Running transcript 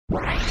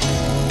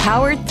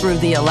powered through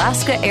the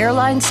Alaska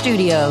Airlines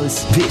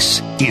Studios.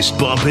 This is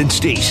Bump and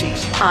Stacy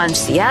on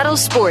Seattle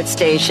Sports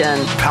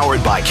Station.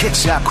 Powered by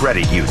Kitsap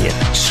Credit Union.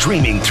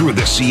 Streaming through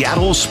the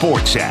Seattle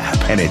Sports app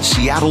and at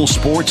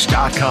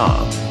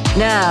seattlesports.com.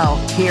 Now,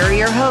 here are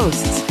your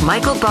hosts,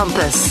 Michael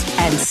Bumpus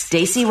and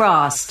Stacy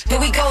Rost. Here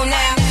we go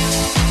now.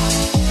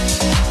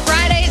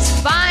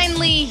 Friday's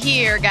finally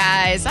here,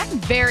 guys. I'm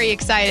very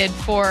excited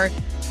for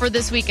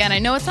this weekend. I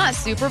know it's not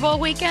Super Bowl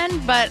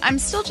weekend, but I'm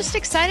still just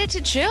excited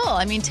to chill.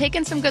 I mean,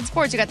 taking some good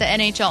sports. You got the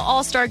NHL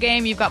All-Star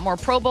Game. You've got more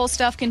Pro Bowl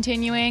stuff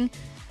continuing,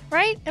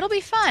 right? It'll be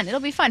fun.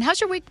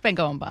 How's your week been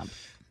going, Bump?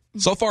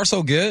 So far,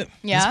 so good.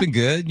 Yeah? It's been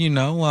good,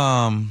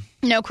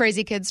 No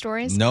crazy kid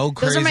stories? No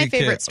crazy Those are my kid.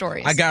 favorite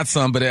stories. I got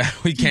some, but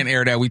we can't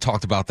air that. We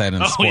talked about that in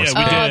the sports. Yeah,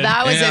 we did.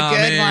 That was a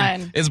good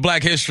one. It's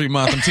Black History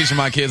Month. I'm teaching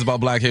my kids about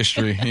Black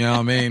history. You know what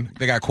I mean?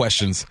 They got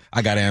questions.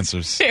 I got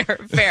answers.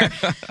 Fair.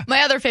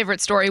 My other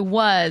favorite story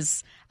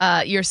was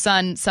your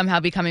son somehow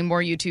becoming more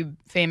YouTube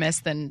famous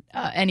than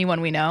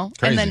anyone we know.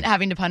 Crazy. And then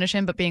having to punish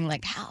him, but being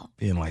like, how?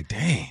 Being like,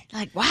 dang.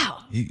 Like,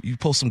 wow. You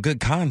post some good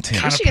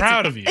content. Kind of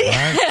proud of you.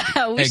 Right?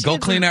 We Hey, should go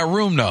get clean that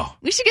room, though.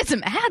 We should get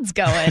some ads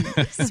going.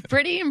 This is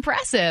pretty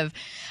impressive.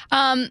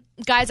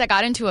 Guys, I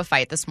got into a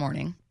fight this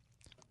morning.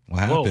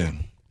 What Whoa.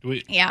 happened?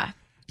 Yeah.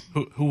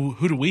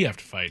 Who do we have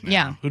to fight now?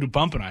 Yeah. Who do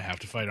Bump and I have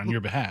to fight on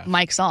your behalf?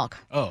 Mike Salk.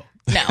 Oh.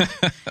 No.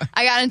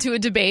 I got into a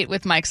debate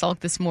with Mike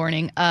Salk this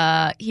morning.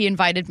 He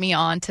invited me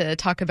on to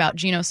talk about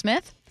Geno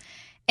Smith.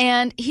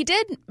 And he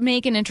did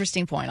make an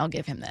interesting point. I'll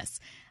give him this.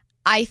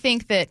 I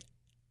think that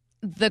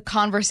the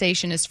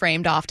conversation is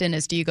framed often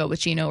as, do you go with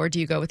Geno or do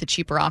you go with the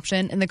cheaper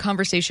option? And the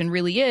conversation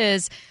really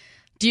is,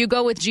 do you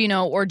go with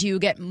Geno or do you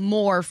get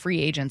more free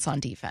agents on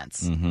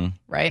defense? Mm-hmm.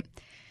 Right?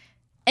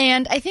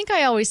 And I think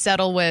I always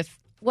settle with,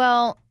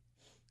 well,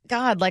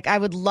 God, I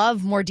would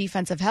love more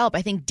defensive help.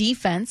 I think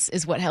defense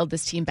is what held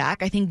this team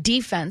back. I think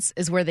defense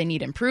is where they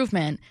need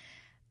improvement.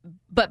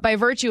 But by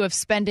virtue of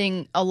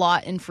spending a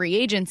lot in free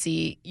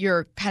agency,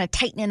 you're kind of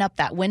tightening up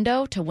that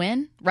window to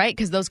win, right?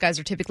 Because those guys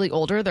are typically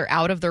older. They're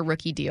out of their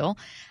rookie deal.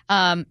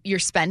 You're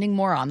spending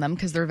more on them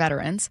because they're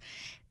veterans.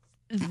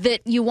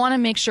 That you want to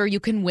make sure you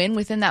can win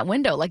within that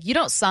window. You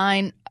don't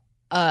sign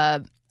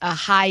a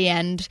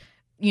high-end,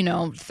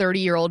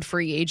 30-year-old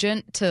free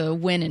agent to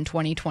win in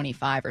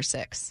 2025 or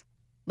 6.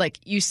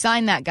 You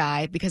sign that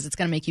guy because it's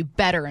going to make you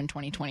better in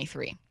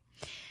 2023.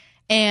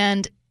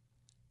 And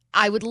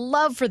I would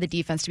love for the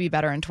defense to be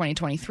better in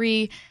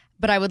 2023,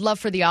 but I would love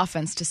for the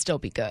offense to still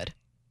be good.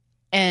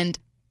 And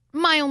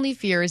my only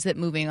fear is that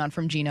moving on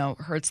from Geno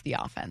hurts the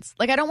offense.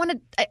 I don't want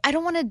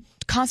to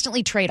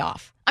constantly trade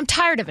off. I'm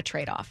tired of a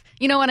trade off.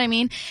 You know what I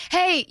mean?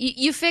 Hey,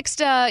 you fixed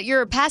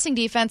your passing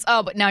defense.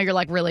 Oh, but now you're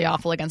really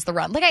awful against the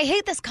run. I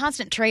hate this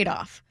constant trade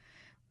off.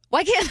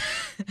 Why can't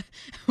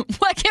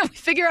we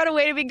figure out a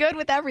way to be good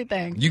with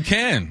everything? You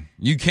can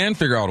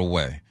figure out a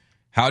way.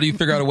 How do you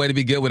figure out a way to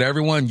be good with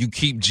everyone? You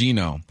keep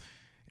Geno.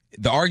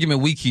 The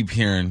argument we keep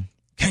hearing,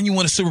 can you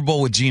win a Super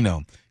Bowl with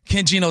Geno?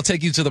 Can Geno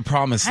take you to the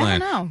promised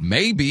land? I don't know.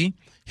 Maybe.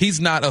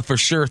 He's not a for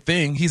sure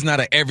thing. He's not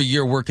an every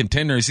year we're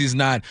contenders. He's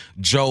not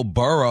Joe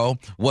Burrow.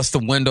 What's the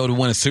window to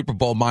win a Super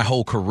Bowl my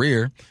whole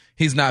career?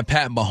 He's not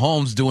Pat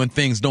Mahomes doing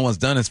things no one's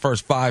done his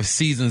first 5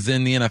 seasons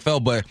in the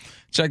NFL. But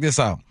check this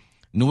out.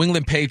 New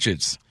England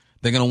Patriots,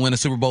 they're going to win a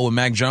Super Bowl with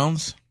Mac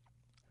Jones?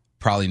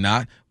 Probably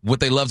not.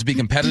 Would they love to be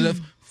competitive?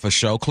 For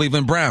sure.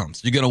 Cleveland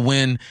Browns, you're going to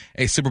win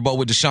a Super Bowl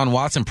with Deshaun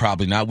Watson?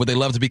 Probably not. Would they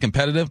love to be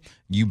competitive?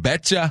 You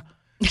betcha.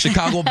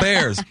 Chicago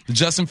Bears,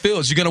 Justin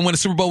Fields, you're going to win a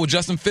Super Bowl with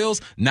Justin Fields?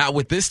 Not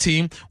with this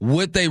team.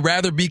 Would they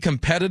rather be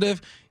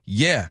competitive?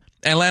 Yeah.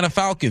 Atlanta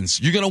Falcons,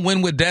 you're going to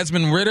win with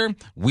Desmond Ridder?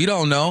 We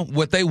don't know.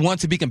 Would they want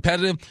to be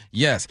competitive?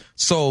 Yes.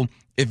 So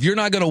if you're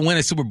not going to win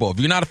a Super Bowl, if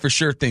you're not a for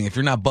sure thing, if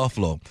you're not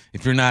Buffalo,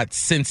 if you're not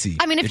Cincy,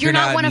 if you're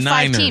not one of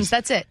Niners, 5 teams,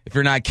 that's it. If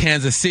you're not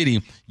Kansas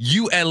City,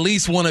 you at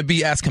least want to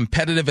be as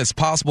competitive as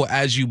possible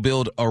as you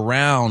build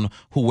around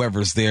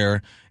whoever's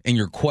there in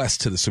your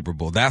quest to the Super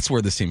Bowl. That's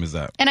where this team is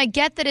at. And I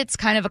get that it's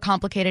kind of a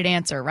complicated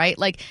answer, right?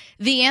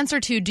 The answer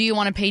to do you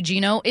want to pay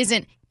Geno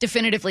isn't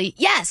definitively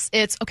yes.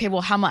 It's okay,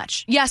 well, how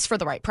much? Yes, for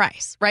the right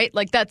price, right?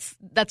 That's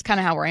kind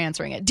of how we're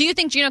answering it. Do you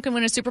think Geno can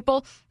win a Super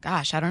Bowl?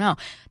 Gosh, I don't know.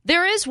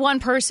 There is one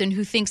person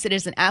who thinks it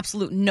is an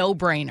absolute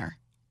no-brainer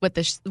what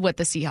the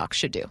Seahawks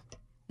should do.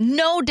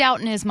 No doubt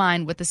in his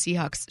mind what the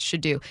Seahawks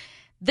should do.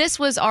 This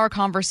was our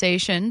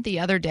conversation the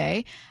other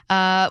day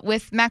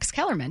with Max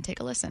Kellerman. Take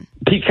a listen.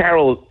 Pete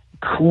Carroll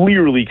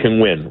clearly can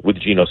win with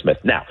Geno Smith.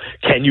 Now,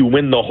 can you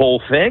win the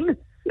whole thing?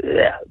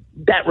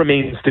 That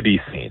remains to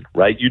be seen,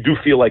 right? You do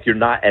feel like you're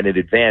not at an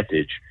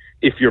advantage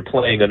if you're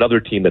playing another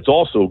team that's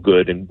also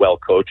good and well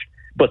coached,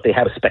 but they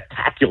have a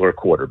spectacular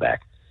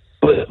quarterback.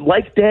 But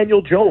like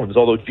Daniel Jones,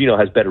 although Geno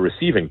has better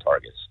receiving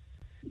targets,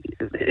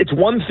 it's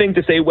one thing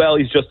to say, well,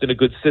 he's just in a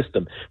good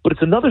system, but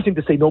it's another thing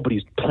to say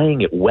nobody's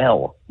playing it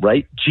well,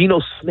 right?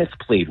 Geno Smith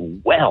played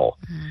well,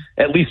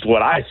 at least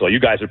what I saw. You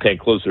guys are paying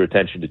closer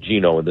attention to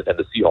Geno and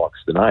the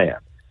Seahawks than I am.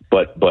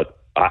 But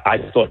I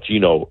thought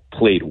Geno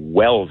played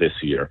well this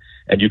year,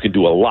 and you can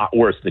do a lot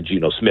worse than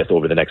Geno Smith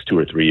over the next 2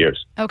 or 3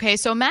 years. Okay,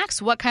 so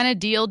Max, what kind of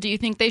deal do you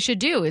think they should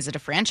do? Is it a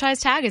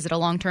franchise tag? Is it a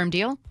long-term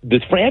deal?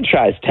 This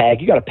franchise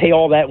tag, you got to pay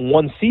all that in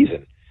one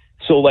season.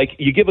 So, like,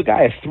 you give a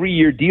guy a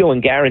 3-year deal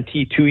and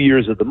guarantee 2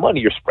 years of the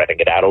money, you're spreading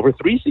it out over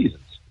 3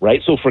 seasons,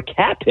 right? So for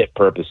cap hit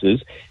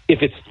purposes,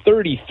 if it's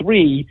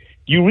 33,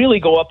 you really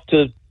go up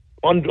to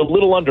a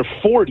little under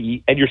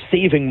 40, and you're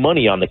saving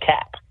money on the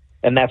cap.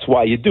 And that's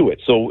why you do it.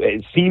 So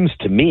it seems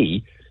to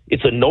me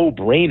it's a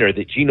no-brainer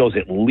that Geno's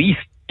at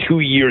least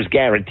 2 years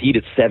guaranteed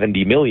at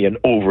 $70 million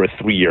over a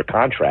 3-year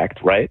contract,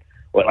 right?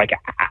 Like,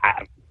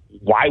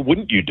 why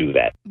wouldn't you do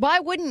that? Why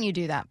wouldn't you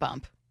do that,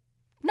 Bump?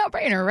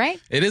 No-brainer, right?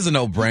 It is a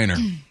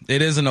no-brainer.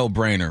 It is a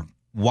no-brainer.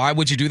 Why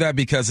would you do that?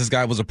 Because this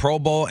guy was a Pro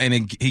Bowl, and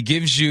he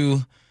gives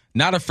you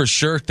not a for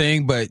sure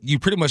thing, but you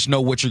pretty much know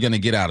what you're going to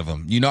get out of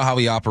him. You know how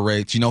he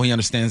operates. You know he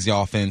understands the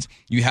offense.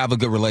 You have a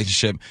good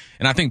relationship.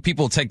 And I think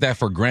people take that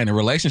for granted.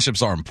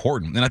 Relationships are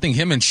important. And I think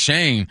him and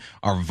Shane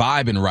are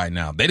vibing right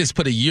now. They just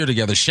put a year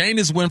together. Shane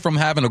just went from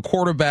having a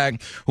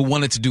quarterback who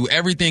wanted to do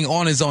everything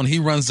on his own. He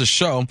runs the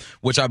show,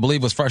 which I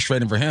believe was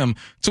frustrating for him,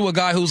 to a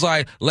guy who's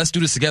like, let's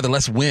do this together.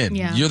 Let's win.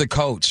 Yeah. You're the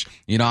coach.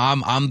 You know,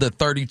 I'm the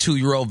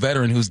 32-year-old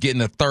veteran who's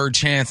getting a third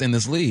chance in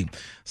this league.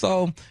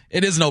 So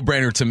it is no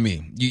brainer to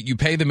me. You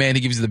pay the man,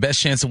 he gives you the best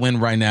chance to win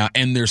right now,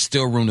 and there's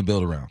still room to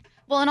build around.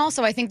 Well, and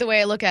also I think the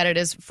way I look at it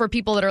is for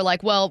people that are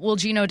like, well, will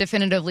Geno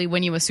definitively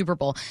win you a Super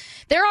Bowl?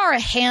 There are a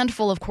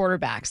handful of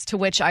quarterbacks to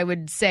which I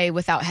would say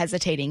without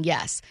hesitating,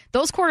 yes.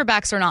 Those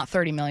quarterbacks are not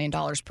 $30 million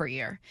per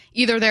year.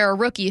 Either they're a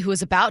rookie who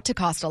is about to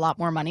cost a lot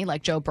more money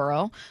like Joe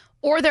Burrow,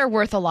 or they're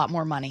worth a lot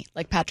more money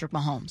like Patrick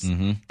Mahomes.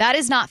 Mm-hmm. That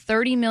is not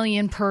 $30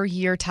 million per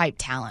year type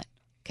talent,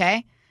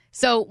 okay?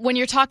 So when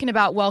you're talking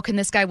about, well, can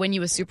this guy win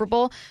you a Super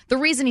Bowl? The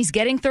reason he's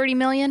getting $30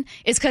 million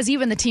is because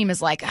even the team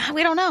is like,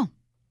 we don't know.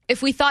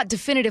 If we thought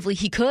definitively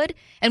he could,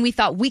 and we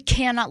thought we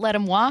cannot let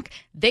him walk,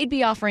 they'd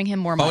be offering him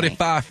more money.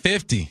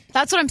 45-50.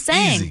 That's what I'm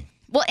saying. Easy.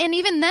 Well, and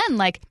even then,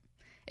 like,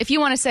 if you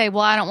want to say,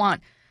 well, I don't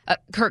want a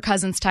Kirk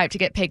Cousins type to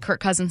get paid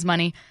Kirk Cousins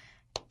money,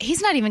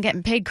 he's not even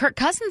getting paid Kirk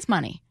Cousins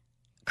money.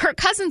 Kirk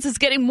Cousins is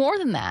getting more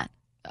than that.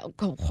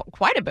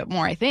 Quite a bit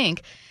more, I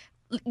think.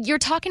 You're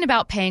talking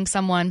about paying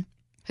someone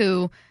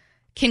who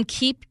can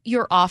keep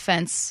your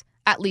offense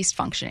at least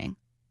functioning.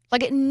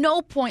 Like, at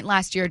no point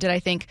last year did I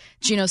think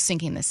Geno's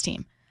sinking this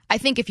team. I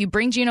think if you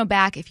bring Geno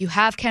back, if you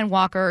have Ken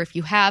Walker, if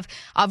you have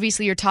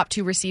obviously your top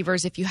two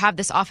receivers, if you have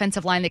this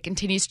offensive line that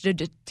continues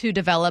to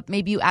develop,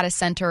 maybe you add a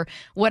center,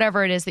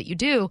 whatever it is that you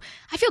do,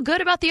 I feel good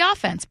about the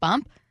offense,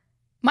 Bump.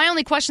 My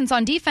only question's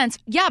on defense.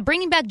 Yeah,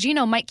 bringing back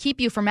Geno might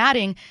keep you from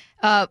adding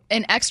an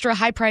extra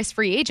high-price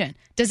free agent.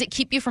 Does it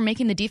keep you from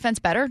making the defense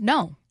better?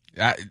 No.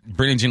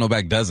 Bringing Geno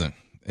back doesn't.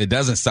 It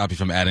doesn't stop you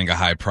from adding a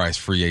high-price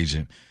free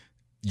agent.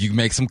 You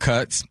make some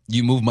cuts.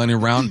 You move money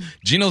around.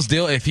 Geno's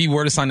deal, if he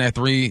were to sign that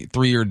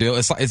three-year deal,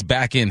 it's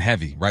back end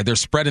heavy, right? They're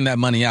spreading that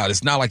money out.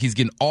 It's not like he's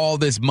getting all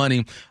this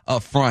money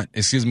up front.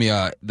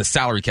 The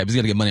salary cap. He's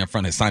going to get money up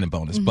front, his signing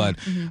bonus, but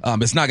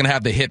it's not going to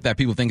have the hit that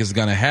people think it's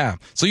going to have.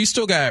 So you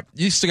still got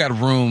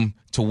room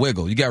to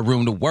wiggle. You got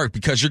room to work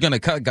because you're going to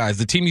cut guys.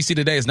 The team you see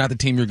today is not the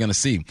team you're going to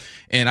see.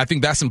 And I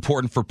think that's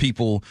important for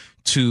people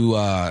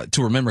to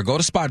remember. Go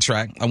to Spot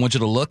Track. I want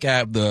you to look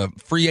at the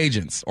free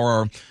agents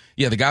or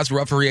the guys who are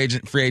up for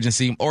free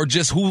agency or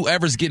just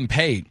whoever's getting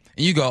paid.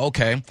 And you go,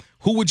 okay,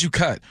 who would you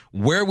cut?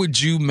 Where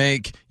would you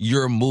make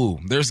your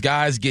move? There's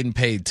guys getting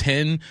paid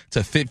 $10 to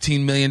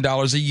 $15 million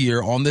a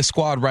year on this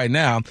squad right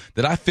now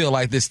that I feel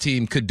like this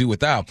team could do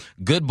without.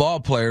 Good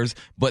ball players,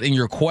 but in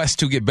your quest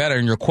to get better,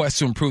 in your quest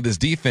to improve this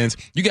defense,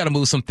 you got to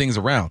move some things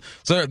around.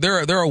 So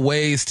there are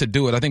ways to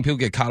do it. I think people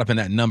get caught up in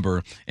that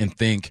number and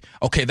think,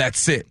 okay,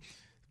 that's it.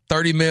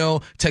 30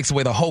 mil takes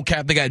away the whole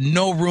cap. They got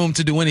no room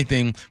to do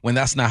anything when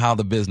that's not how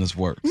the business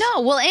works.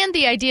 No, well, and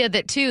the idea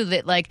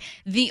that like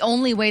the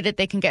only way that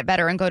they can get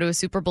better and go to a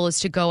Super Bowl is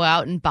to go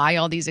out and buy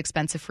all these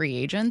expensive free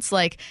agents.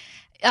 Like,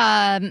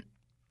 I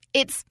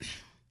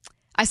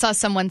saw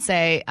someone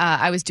say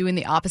I was doing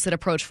the opposite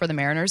approach for the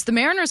Mariners. The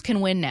Mariners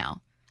can win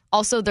now.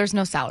 Also, there's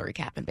no salary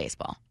cap in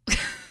baseball.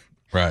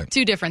 Right.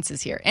 Two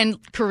differences here, and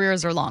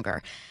careers are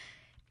longer.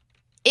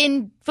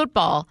 In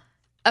football,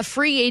 a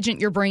free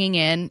agent you're bringing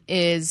in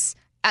is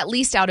at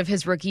least out of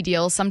his rookie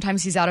deal.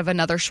 Sometimes he's out of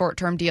another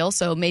short-term deal.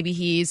 So maybe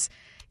he's,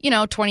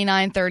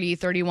 29, 30,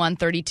 31,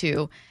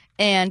 32.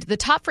 And the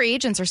top free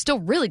agents are still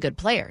really good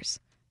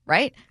players,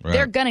 right?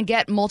 They're going to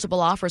get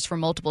multiple offers from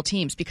multiple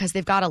teams because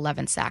they've got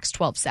 11 sacks,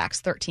 12 sacks,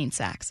 13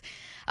 sacks.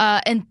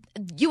 And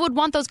you would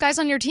want those guys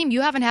on your team.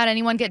 You haven't had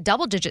anyone get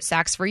double-digit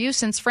sacks for you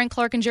since Frank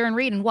Clark and Jaron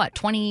Reed in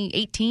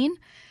 2018?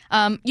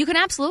 You can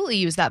absolutely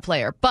use that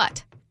player,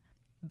 but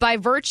by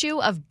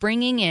virtue of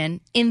bringing in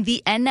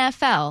the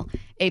NFL,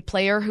 a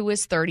player who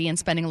is 30 and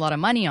spending a lot of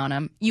money on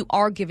him, you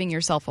are giving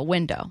yourself a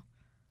window.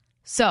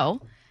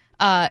 So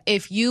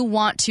if you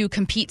want to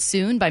compete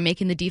soon by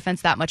making the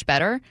defense that much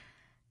better,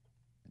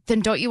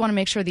 then don't you want to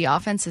make sure the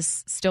offense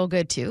is still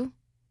good too?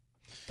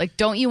 Like,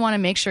 don't you want to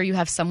make sure you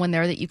have someone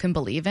there that you can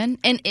believe in?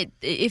 And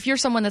if you're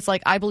someone that's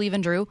like, I believe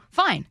in Drew,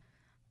 fine.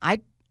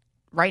 I,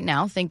 right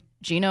now, think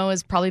Geno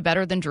is probably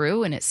better than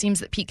Drew, and it seems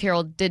that Pete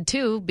Carroll did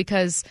too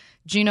because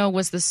Geno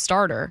was the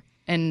starter,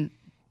 and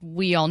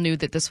we all knew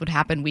that this would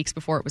happen weeks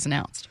before it was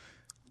announced.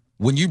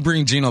 When you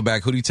bring Geno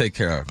back, who do you take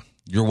care of?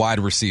 Your wide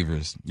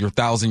receivers, your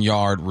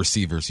 1,000-yard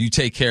receivers. You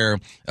take care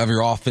of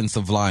your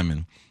offensive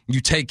linemen.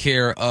 You take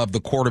care of the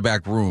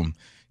quarterback room.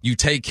 You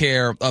take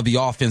care of the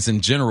offense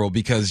in general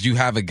because you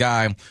have a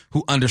guy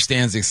who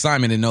understands the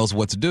assignment and knows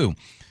what to do.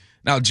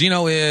 Now,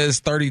 Geno is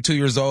 32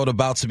 years old,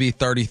 about to be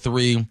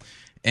 33,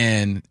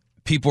 and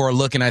people are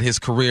looking at his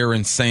career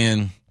and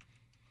saying,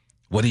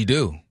 what'd he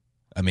do?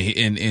 I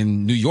mean,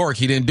 in New York,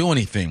 he didn't do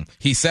anything.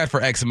 He sat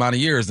for X amount of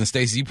years, and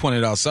Stacey, you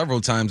pointed out several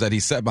times that he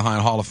sat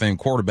behind Hall of Fame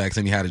quarterbacks,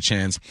 and he had a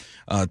chance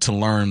to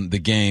learn the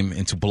game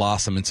and to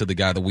blossom into the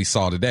guy that we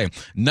saw today.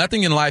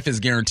 Nothing in life is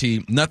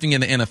guaranteed. Nothing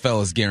in the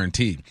NFL is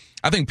guaranteed.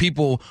 I think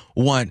people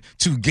want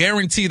to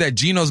guarantee that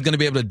Geno's going to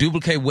be able to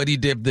duplicate what he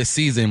did this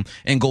season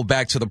and go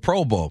back to the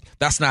Pro Bowl.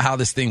 That's not how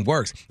this thing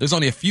works. There's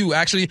only a few.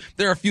 Actually,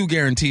 there are a few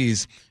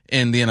guarantees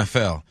in the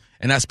NFL.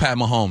 And that's Pat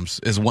Mahomes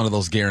is one of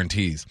those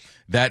guarantees.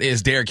 That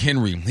is Derrick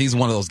Henry. He's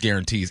one of those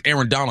guarantees.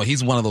 Aaron Donald,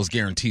 he's one of those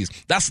guarantees.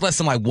 That's less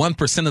than like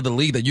 1% of the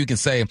league that you can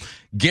say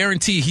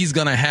guarantee he's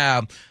going to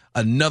have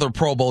another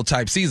Pro Bowl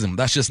type season.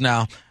 That's just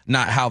now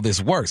not how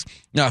this works.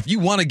 Now, if you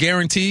want a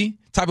guarantee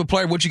type of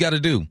player, what you got to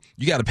do?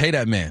 You got to pay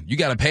that man. You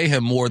got to pay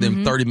him more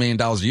than $30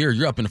 million a year.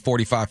 You're up in the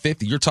 45,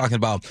 50. You're talking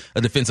about a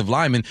defensive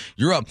lineman.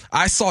 You're up.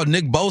 I saw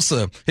Nick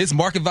Bosa. His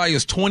market value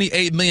is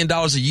 $28 million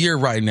a year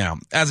right now.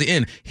 As an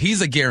end,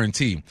 he's a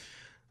guarantee.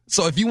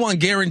 So if you want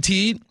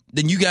guaranteed,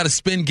 then you got to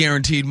spend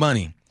guaranteed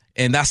money.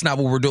 And that's not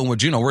what we're doing with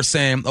Geno. We're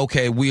saying,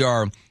 okay, we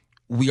are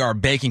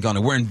banking on it.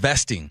 We're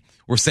investing.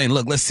 We're saying,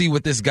 look, let's see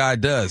what this guy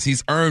does.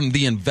 He's earned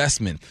the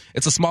investment.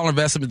 It's a smaller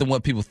investment than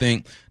what people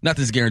think.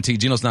 Nothing's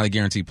guaranteed. Geno's not a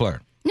guaranteed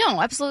player. No,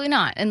 absolutely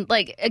not. And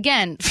like,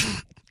 again,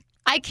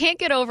 I can't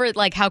get over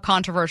like how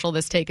controversial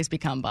this take has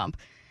become, Bump.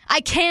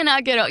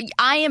 I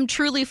am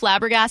truly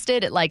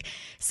flabbergasted at like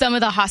some of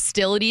the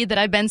hostility that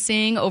I've been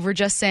seeing over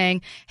just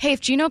saying, hey,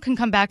 if Geno can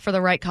come back for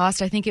the right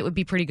cost, I think it would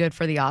be pretty good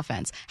for the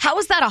offense. How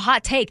is that a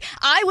hot take?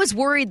 I was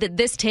worried that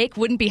this take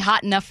wouldn't be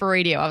hot enough for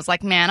radio. I was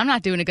like, man, I'm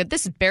not doing it good.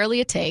 This is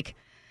barely a take.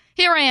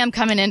 Here I am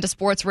coming into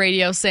sports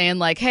radio saying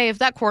like, hey, if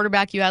that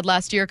quarterback you had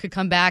last year could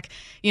come back,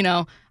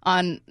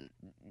 on,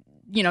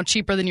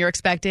 cheaper than you're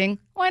expecting,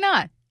 why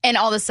not? And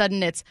all of a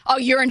sudden it's, oh,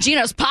 you're in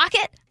Geno's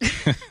pocket?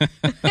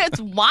 It's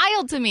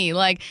wild to me.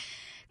 Like,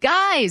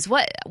 guys,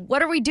 what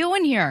are we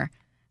doing here?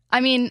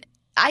 I mean,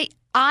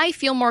 I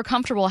feel more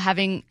comfortable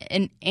having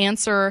an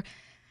answer,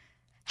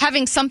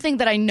 having something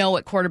that I know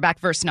at quarterback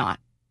versus not.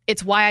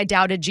 It's why I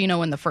doubted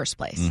Geno in the first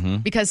place.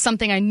 Because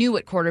something I knew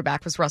at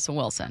quarterback was Russell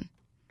Wilson.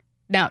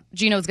 Now,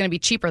 Geno's going to be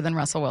cheaper than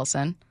Russell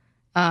Wilson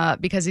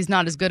because he's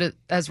not as good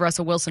as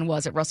Russell Wilson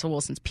was at Russell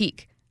Wilson's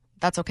peak.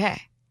 That's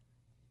okay.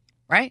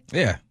 Right?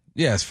 Yeah,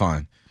 it's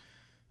fine.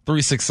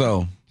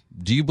 360.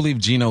 Do you believe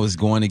Geno is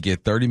going to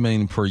get $30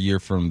 million per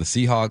year from the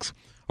Seahawks,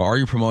 or are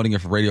you promoting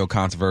it for radio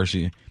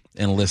controversy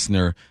and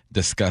listener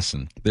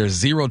discussion? There's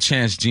zero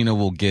chance Geno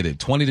will get it.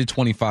 20 to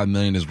 25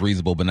 million is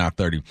reasonable, but not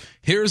 30.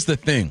 Here's the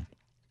thing.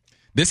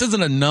 This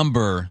isn't a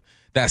number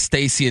that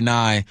Stacey and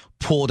I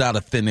pulled out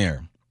of thin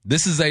air.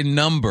 This is a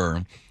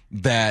number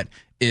that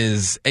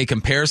is a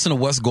comparison of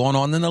what's going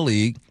on in the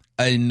league,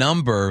 a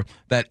number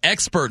that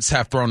experts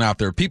have thrown out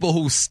there, people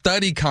who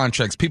study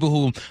contracts, people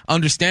who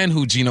understand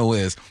who Geno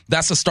is.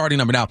 That's a starting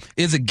number. Now,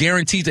 is it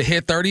guaranteed to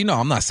hit 30? No,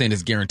 I'm not saying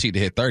it's guaranteed to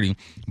hit 30,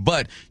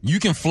 but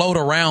you can float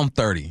around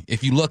 30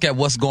 if you look at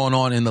what's going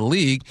on in the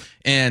league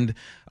and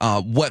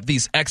what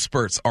these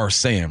experts are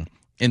saying.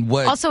 And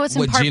what also, it's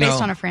in part Geno,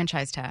 based on a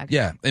franchise tag.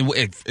 Yeah, and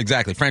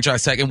exactly,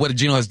 franchise tag, and what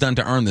Geno has done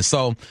to earn this.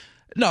 So,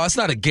 no, it's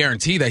not a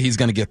guarantee that he's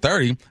going to get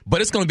 30, but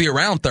it's going to be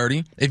around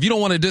 30. If you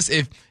don't want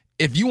to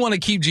if you want to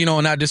keep Geno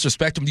and not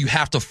disrespect him, you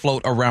have to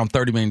float around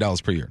 $30 million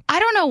per year. I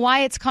don't know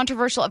why it's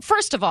controversial.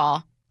 First of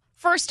all,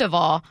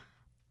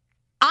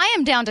 I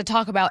am down to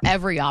talk about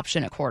every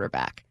option at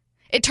quarterback.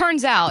 It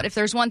turns out, if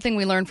there's one thing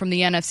we learned from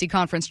the NFC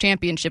Conference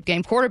Championship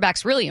game,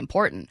 quarterback's really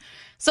important.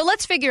 So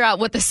let's figure out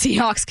what the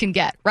Seahawks can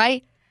get,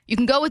 right? You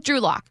can go with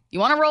Drew Lock. You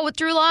want to roll with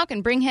Drew Lock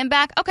and bring him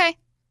back? Okay,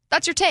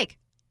 that's your take.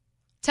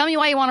 Tell me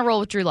why you want to roll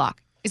with Drew Lock.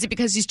 Is it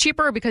because he's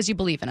cheaper or because you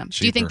believe in him?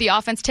 Cheaper. Do you think the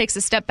offense takes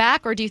a step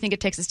back or do you think it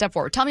takes a step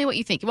forward? Tell me what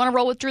you think. You want to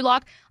roll with Drew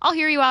Lock? I'll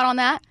hear you out on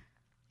that.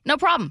 No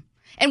problem.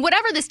 And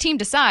whatever this team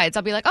decides,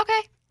 I'll be like,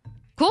 okay,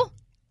 cool.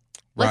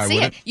 Let's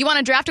see it. You want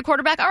to draft a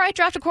quarterback? All right,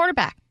 draft a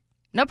quarterback.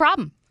 No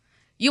problem.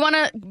 You want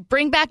to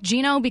bring back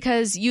Geno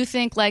because you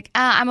think like,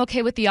 I'm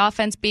okay with the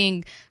offense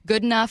being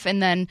good enough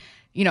and then,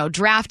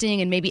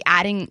 drafting and maybe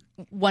adding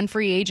one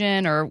free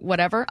agent or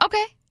whatever.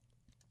 Okay.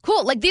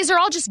 Cool. Like, these are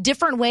all just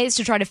different ways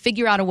to try to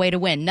figure out a way to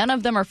win. None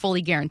of them are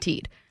fully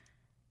guaranteed.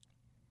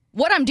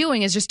 What I'm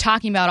doing is just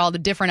talking about all the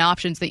different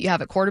options that you have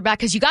at quarterback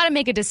because you got to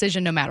make a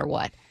decision no matter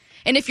what.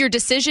 And if your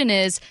decision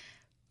is,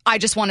 I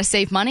just want to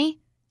save money,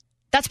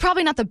 that's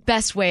probably not the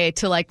best way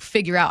to like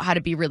figure out how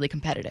to be really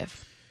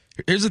competitive.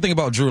 Here's the thing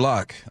about Drew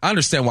Lock. I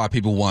understand why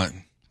people want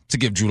to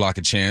give Drew Lock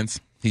a chance.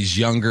 He's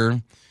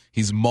younger.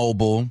 He's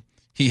mobile.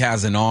 He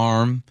has an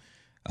arm.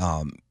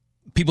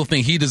 People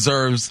think he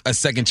deserves a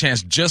second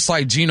chance, just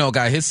like Geno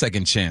got his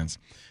second chance.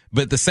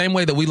 But the same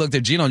way that we looked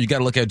at Geno, you got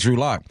to look at Drew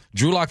Lock.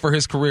 Drew Lock for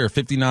his career,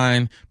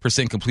 59%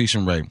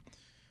 completion rate,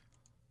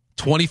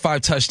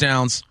 25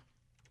 touchdowns,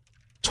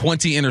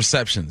 20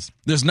 interceptions.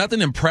 There's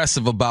nothing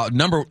impressive about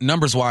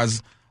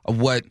numbers-wise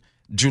of what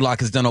Drew Lock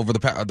has done over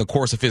the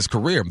course of his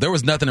career. There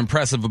was nothing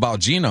impressive about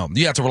Geno.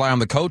 You have to rely on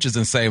the coaches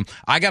and say,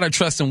 I got to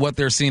trust in what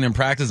they're seeing in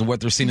practice and what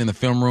they're seeing in the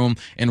film room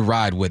and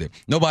ride with it.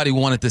 Nobody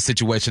wanted this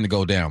situation to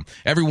go down.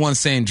 Everyone's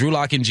saying Drew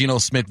Lock and Geno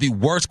Smith, the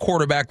worst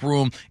quarterback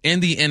room in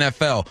the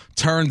NFL.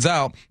 Turns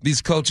out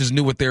these coaches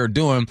knew what they were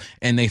doing,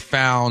 and they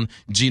found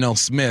Geno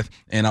Smith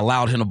and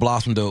allowed him to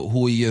blossom to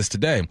who he is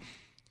today.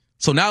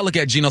 So now I look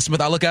at Geno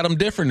Smith. I look at him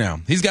different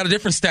now. He's got a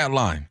different stat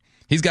line.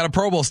 He's got a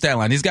Pro Bowl stat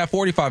line. He's got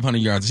 4,500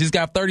 yards. He's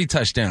got 30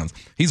 touchdowns.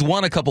 He's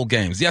won a couple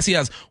games. Yes, he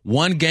has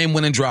one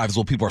game-winning drive is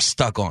what people are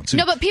stuck on, too.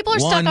 No, but people are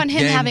stuck on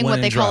him having what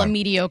they call a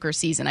mediocre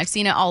season. I've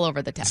seen it all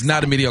over the text. It's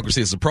not a mediocre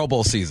season. It's a Pro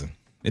Bowl season.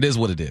 It is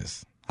what it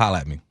is. Holla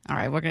at me. All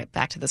right, we're going to get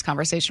back to this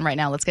conversation right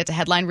now. Let's get to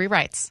headline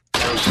rewrites.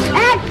 Extra,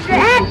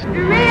 extra,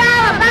 read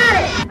all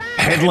about it.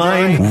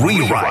 Headline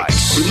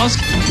rewrites. We must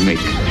make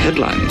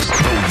headlines.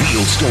 The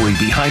real story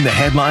behind the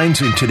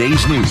headlines in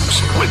today's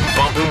news with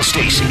Bump and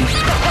Stacy.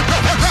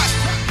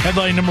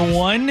 Headline number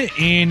one,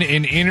 in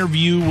an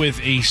interview with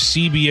a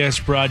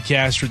CBS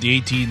broadcaster at the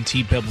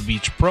AT&T Pebble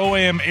Beach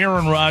Pro-Am,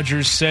 Aaron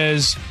Rodgers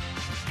says,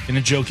 in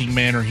a joking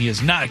manner, he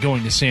is not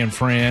going to San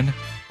Fran.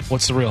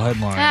 What's the real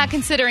headline?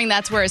 Considering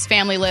that's where his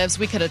family lives,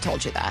 we could have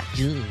told you that.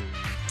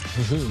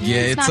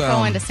 Yeah, it's not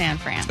going to San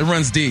Fran. It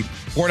runs deep.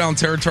 4 down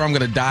territory. I'm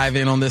going to dive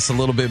in on this a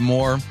little bit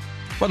more.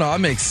 But no, it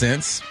makes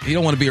sense. He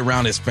don't want to be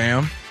around his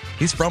fam.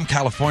 He's from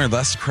California.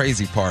 That's the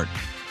crazy part.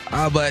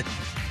 But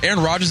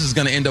Aaron Rodgers is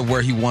going to end up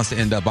where he wants to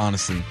end up,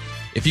 honestly.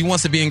 If he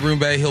wants to be in Green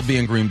Bay, he'll be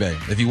in Green Bay.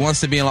 If he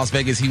wants to be in Las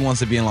Vegas, he wants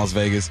to be in Las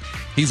Vegas.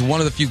 He's one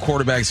of the few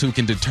quarterbacks who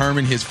can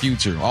determine his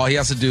future. All he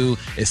has to do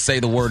is say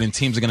the word, and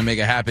teams are going to make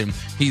it happen.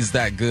 He's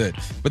that good.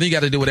 But then you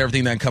got to do with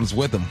everything that comes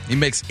with him. He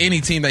makes any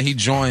team that he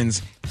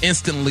joins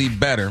instantly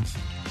better.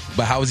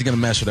 But how is he going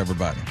to mesh with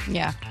everybody?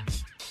 Yeah.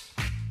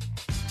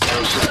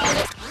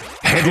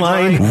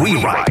 Headline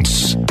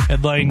rewrites.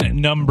 Headline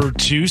number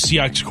two,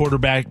 Seahawks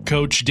quarterback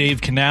coach Dave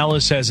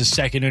Canales has a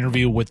second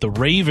interview with the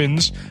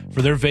Ravens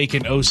for their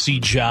vacant OC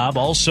job.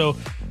 Also,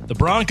 the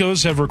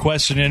Broncos have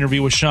requested an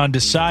interview with Sean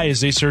Desai as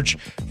they search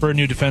for a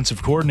new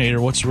defensive coordinator.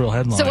 What's the real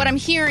headline? So what I'm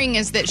hearing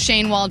is that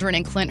Shane Waldron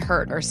and Clint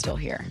Hurt are still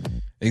here.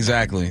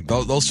 Exactly.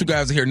 Those two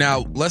guys are here.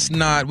 Now,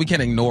 we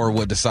can't ignore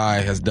what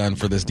Desai has done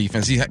for this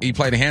defense. He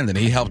played a hand in it.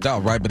 He helped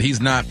out, right? But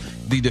he's not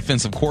the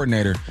defensive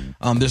coordinator.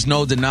 There's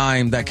no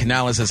denying that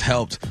Canales has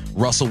helped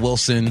Russell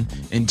Wilson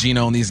and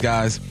Geno and these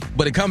guys.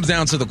 But it comes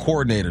down to the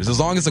coordinators. As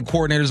long as the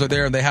coordinators are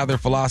there and they have their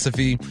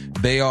philosophy,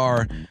 they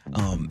are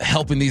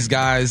helping these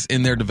guys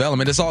in their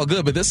development. It's all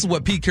good. But this is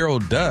what Pete Carroll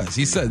does.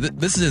 He said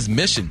this is his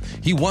mission.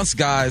 He wants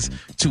guys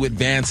to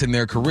advance in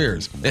their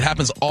careers. It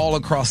happens all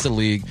across the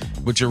league.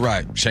 But you're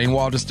right. Shane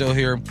Waldron is still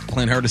here.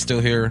 Clint Hurt is still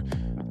here.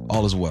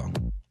 All is well.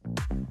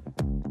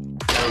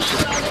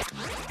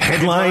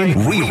 Headline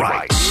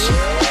rewrites.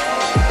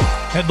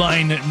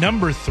 Headline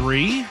number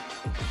three,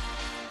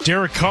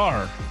 Derek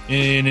Carr,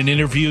 in an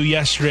interview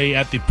yesterday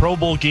at the Pro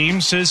Bowl game,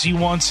 says he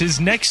wants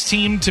his next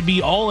team to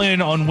be all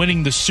in on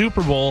winning the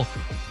Super Bowl.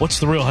 What's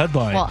the real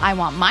headline? Well, I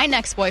want my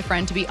next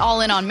boyfriend to be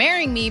all in on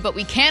marrying me, but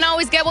we can't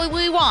always get what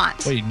we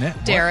want. Wait,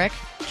 Derek,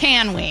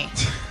 can we?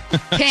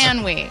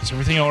 Can we? Is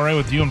everything all right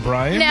with you and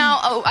Brian?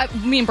 Now,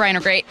 me and Brian are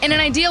great. In an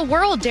ideal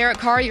world, Derek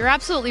Carr, you're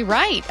absolutely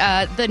right.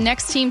 The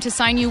next team to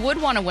sign you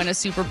would want to win a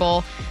Super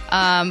Bowl.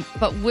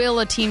 But will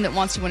a team that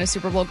wants to win a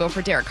Super Bowl go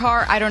for Derek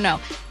Carr? I don't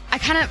know. I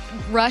kind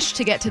of rushed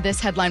to get to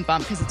this headline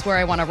bump because it's where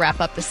I want to wrap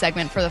up the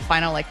segment for the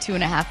final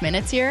 2.5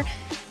 minutes here.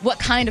 What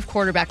kind of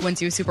quarterback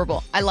wins you a Super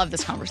Bowl? I love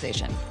this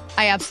conversation.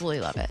 I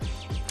absolutely love it.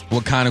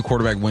 What kind of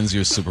quarterback wins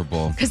you a Super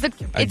Bowl? Because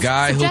a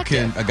guy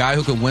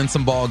who can win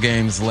some ball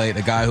games late,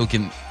 a guy who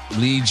can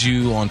lead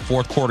you on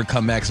fourth quarter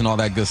comebacks and all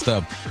that good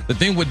stuff. The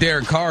thing with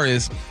Derek Carr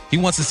is he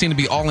wants his team to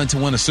be all in to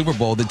win a Super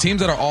Bowl. The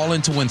teams that are all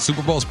in to win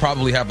Super Bowls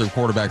probably have their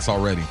quarterbacks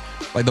already.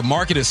 The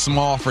market is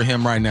small for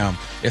him right now.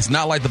 It's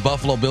not like the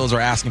Buffalo Bills are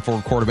asking for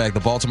a quarterback. The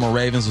Baltimore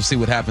Ravens, we'll see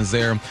what happens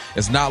there.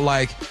 It's not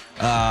like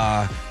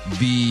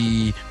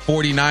the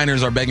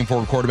 49ers are begging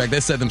for a quarterback. They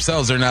said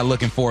themselves they're not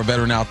looking for a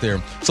veteran out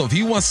there. So if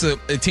he wants a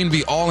team to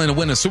be all in to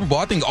win a Super Bowl,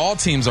 I think all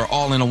teams are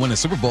all in to win a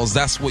Super Bowls.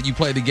 That's what you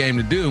play the game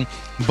to do.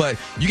 But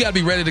you got to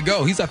be ready to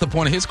go. He's at the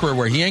point of his career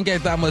where he ain't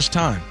got that much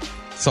time.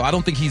 So I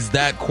don't think he's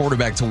that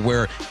quarterback to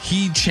where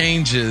he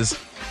changes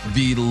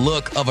the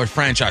look of a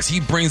franchise. He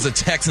brings the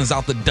Texans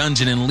out the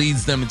dungeon and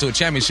leads them into a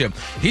championship.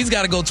 He's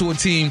got to go to a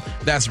team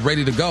that's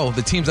ready to go.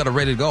 The teams that are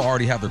ready to go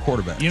already have their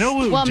quarterback. You know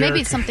who Well,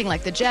 maybe something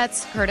like the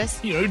Jets,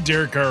 Curtis. You know who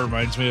Derek Carr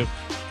reminds me of?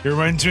 He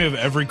reminds me of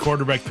every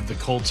quarterback that the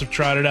Colts have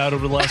trotted out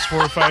over the last 4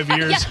 or 5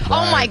 years. Yeah.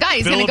 Oh, my God.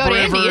 He's going to go to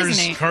Indy, Rivers,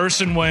 isn't he?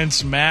 Carson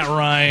Wentz, Matt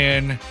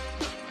Ryan.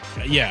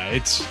 Yeah,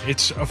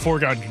 it's a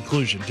foregone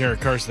conclusion. Derek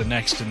Carr's the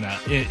next in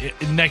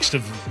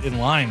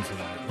line for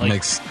that. Like,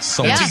 makes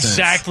so that's much sense.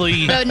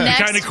 exactly The the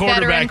next kind of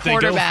quarterback they go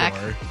quarterback.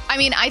 for. I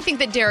mean, I think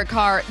that Derek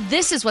Carr,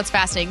 this is what's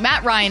fascinating.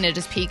 Matt Ryan at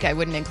his peak, I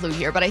wouldn't include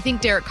here, but I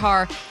think Derek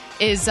Carr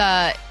is,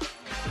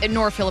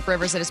 nor Phillip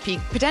Rivers at his peak,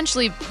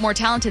 potentially more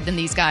talented than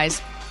these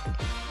guys.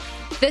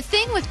 The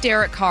thing with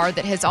Derek Carr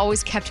that has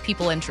always kept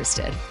people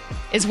interested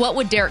is what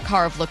would Derek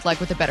Carr have looked like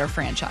with a better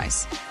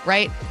franchise,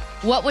 right?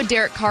 What would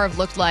Derek Carr have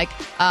looked like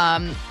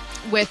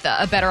with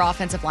a better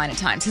offensive line at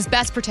times? His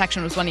best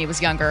protection was when he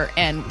was younger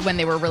and when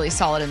they were really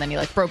solid and then he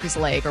broke his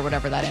leg or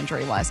whatever that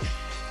injury was.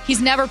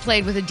 He's never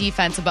played with a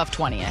defense above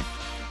 20th,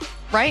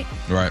 right?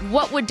 Right.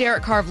 What would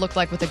Derek Carr have looked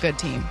like with a good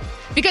team?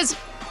 Because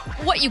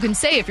what you can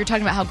say if you're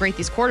talking about how great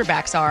these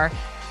quarterbacks are,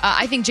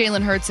 I think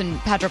Jalen Hurts and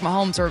Patrick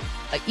Mahomes are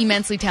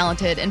immensely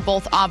talented and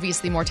both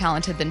obviously more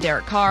talented than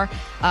Derek Carr.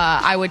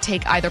 I would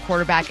take either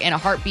quarterback in a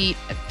heartbeat.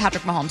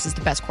 Patrick Mahomes is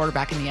the best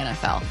quarterback in the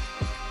NFL.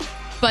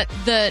 But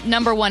the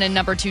number 1 and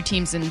number 2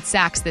 teams in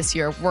sacks this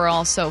year were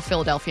also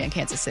Philadelphia and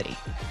Kansas City.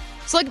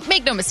 So,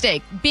 make no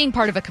mistake, being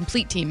part of a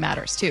complete team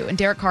matters too. And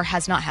Derek Carr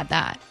has not had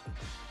that.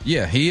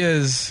 Yeah, he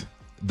is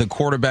the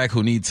quarterback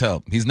who needs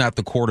help. He's not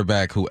the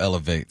quarterback who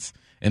elevates.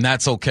 And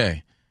that's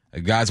okay.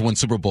 Guys win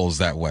Super Bowls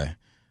that way.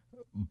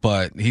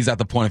 But he's at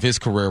the point of his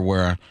career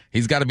where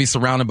he's got to be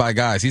surrounded by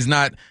guys. He's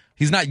not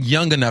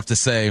young enough to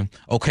say,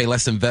 okay,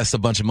 let's invest a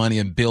bunch of money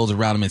and build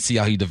around him and see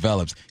how he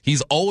develops.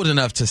 He's old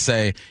enough to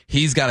say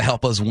he's got to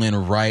help us win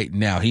right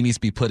now. He needs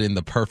to be put in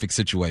the perfect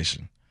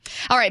situation.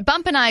 All right,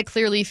 Bump and I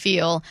clearly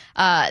feel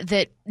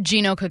that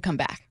Geno could come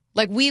back.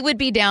 We would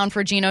be down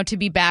for Geno to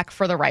be back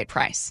for the right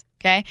price,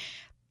 okay?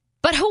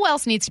 But who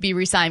else needs to be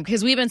re-signed?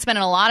 Because we've been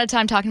spending a lot of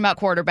time talking about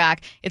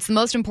quarterback. It's the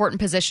most important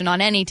position on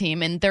any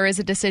team, and there is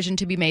a decision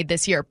to be made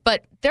this year.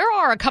 But there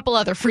are a couple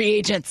other free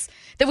agents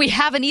that we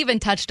haven't even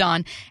touched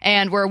on,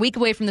 and we're a week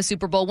away from the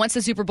Super Bowl. Once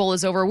the Super Bowl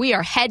is over, we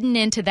are heading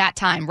into that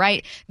time,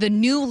 right? The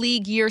new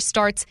league year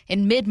starts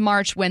in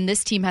mid-March when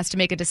this team has to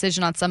make a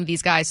decision on some of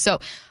these guys. So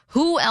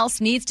who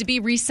else needs to be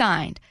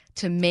re-signed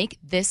to make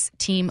this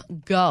team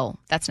go?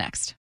 That's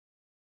next.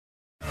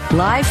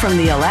 Live from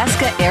the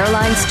Alaska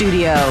Airlines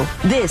studio,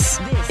 this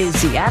is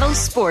Seattle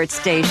Sports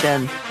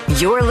Station.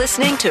 You're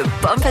listening to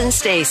Bump and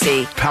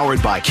Stacy.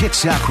 Powered by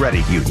Kitsap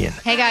Credit Union.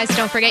 Hey guys,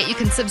 don't forget you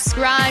can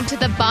subscribe to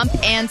the Bump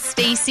and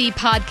Stacy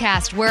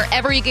podcast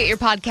wherever you get your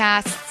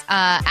podcasts,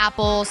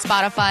 Apple,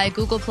 Spotify,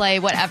 Google Play,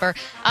 whatever.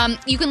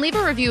 You can leave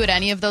a review at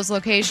any of those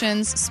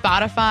locations.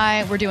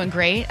 Spotify, we're doing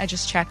great. I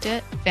just checked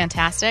it.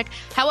 Fantastic.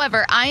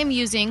 However, I am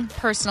using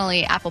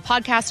personally Apple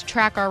Podcasts to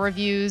track our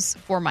reviews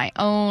for my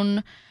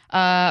own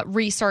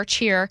research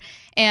here.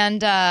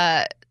 And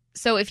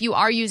so if you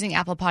are using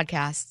Apple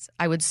Podcasts,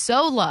 I would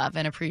so love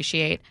and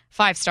appreciate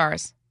 5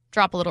 stars.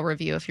 Drop a little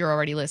review if you're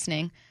already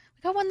listening.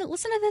 We got one that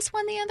listened to this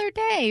one the other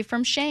day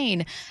from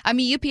Shane.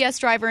 I'm a UPS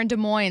driver in Des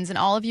Moines, and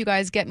all of you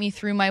guys get me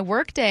through my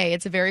work day.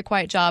 It's a very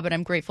quiet job, and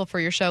I'm grateful for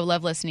your show.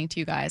 Love listening to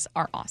you guys.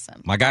 Are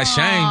awesome. My guy,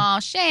 Shane. Aw,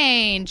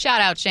 Shane. Shout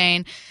out,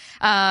 Shane.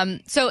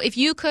 So if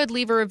you could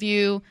leave a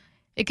review,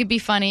 it could be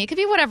funny. It could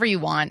be whatever you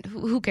want.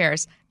 Who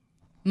cares?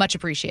 Much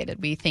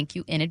appreciated. We thank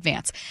you in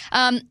advance.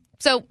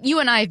 So you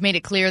and I have made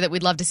it clear that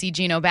we'd love to see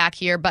Geno back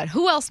here, but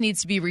who else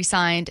needs to be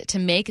re-signed to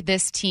make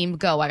this team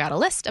go? I got a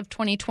list of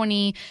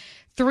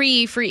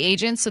 2023 free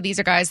agents. So these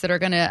are guys that are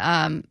going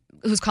to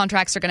whose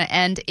contracts are going to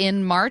end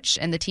in March,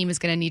 and the team is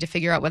going to need to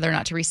figure out whether or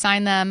not to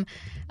re-sign them.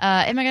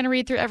 Am I going to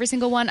read through every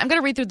single one? I'm going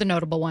to read through the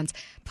notable ones.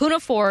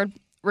 Poona Ford,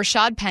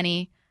 Rashad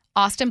Penny,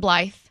 Austin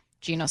Blythe,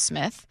 Geno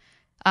Smith,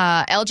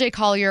 LJ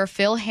Collier,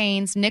 Phil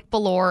Haynes, Nick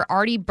Bellore,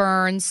 Artie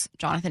Burns,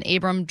 Jonathan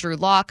Abram, Drew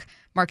Lock,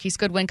 Marquise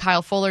Goodwin,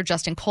 Kyle Fuller,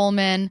 Justin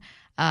Coleman,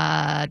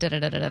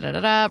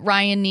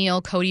 Ryan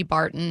Neal, Cody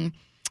Barton,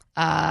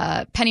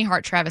 Penny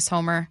Hart, Travis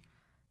Homer.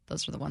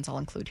 Those are the ones I'll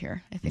include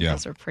here. I think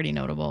those are pretty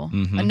notable.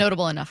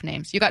 Notable enough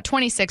names. You got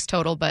 26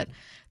 total, but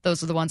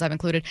those are the ones I've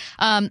included.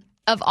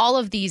 Of all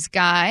of these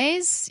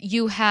guys,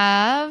 you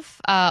have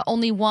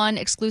only one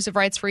exclusive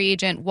rights free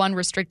agent, one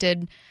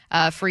restricted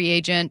free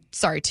agent.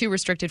 Sorry, 2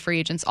 restricted free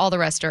agents. All the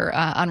rest are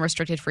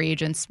unrestricted free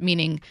agents,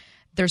 meaning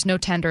there's no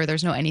tender,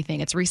 there's no anything.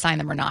 It's re-sign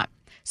them or not.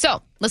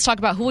 So let's talk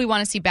about who we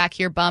want to see back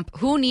here, Bump.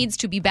 Who needs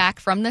to be back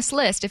from this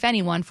list, if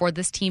anyone, for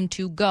this team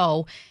to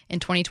go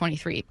in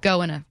 2023?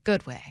 Go in a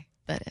good way,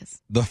 that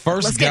is.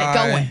 Let's get it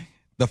going.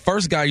 The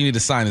first guy you need to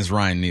sign is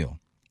Ryan Neal.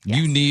 Yes.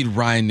 You need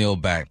Ryan Neal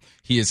back.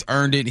 He has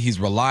earned it. He's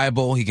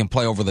reliable. He can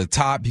play over the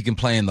top. He can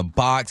play in the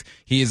box.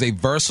 He is a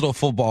versatile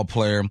football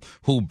player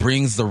who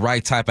brings the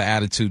right type of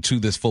attitude to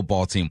this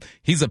football team.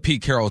 He's a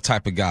Pete Carroll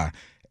type of guy.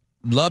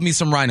 Love me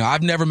some Ryan Neal.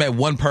 I've never met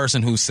one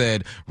person who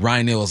said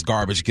Ryan Neal is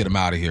garbage, get him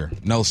out of here.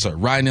 No, sir.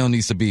 Ryan Neal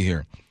needs to be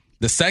here.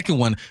 The second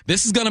one,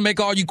 this is going to make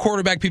all you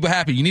quarterback people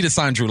happy. You need to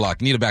sign Drew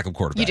Lock. You need a backup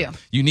quarterback. You do.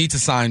 You need to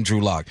sign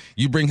Drew Lock.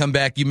 You bring him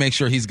back. You make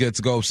sure he's good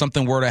to go. If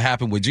something were to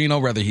happen with Geno,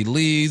 whether he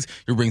leaves,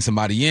 you bring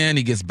somebody in,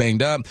 he gets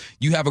banged up.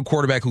 You have a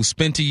quarterback who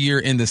spent a year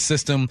in the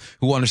system,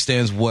 who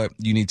understands what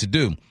you need to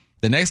do.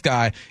 The next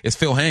guy is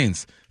Phil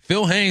Haynes.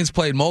 Phil Haynes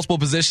played multiple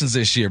positions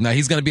this year. Now,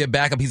 he's going to be a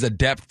backup. He's a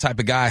depth type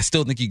of guy. I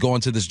still think you go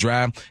into this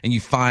draft and you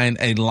find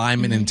a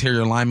lineman,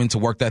 interior lineman to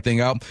work that thing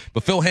out.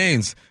 But Phil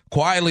Haynes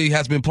quietly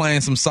has been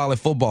playing some solid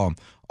football.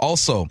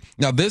 Also,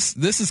 now this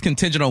is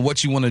contingent on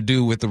what you want to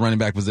do with the running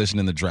back position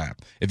in the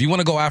draft. If you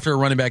want to go after a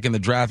running back in the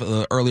draft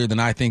earlier than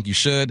I think you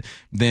should,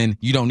 then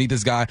you don't need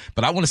this guy.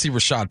 But I want to see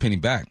Rashad Penny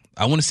back.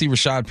 I want to see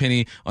Rashad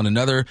Penny on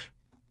another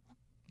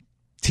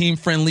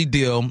team-friendly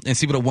deal and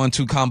see what a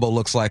 1-2 combo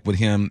looks like with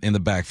him in the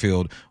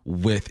backfield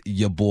with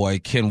your boy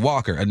Ken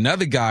Walker.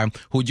 Another guy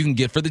who you can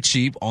get for the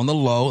cheap on the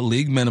low,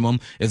 league minimum,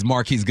 is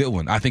Marquise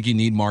Goodwin. I think you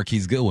need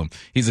Marquise Goodwin.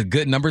 He's a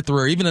good number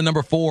 3 or even a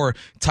number 4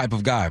 type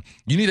of guy.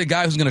 You need a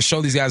guy who's going to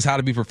show these guys how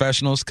to be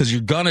professionals, because you're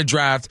going to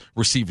draft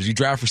receivers. You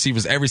draft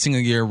receivers every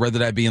single year, whether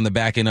that be in the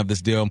back end of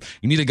this deal.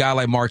 You need a guy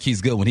like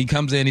Marquise Goodwin. He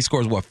comes in, he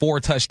scores, 4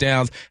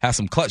 touchdowns, has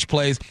some clutch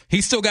plays.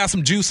 He's still got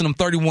some juice in them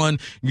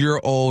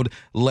 31-year-old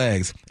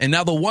legs. And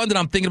now the one that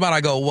I'm thinking about, I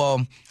go,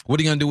 well, what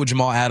are you going to do with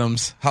Jamal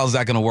Adams? How's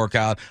that going to work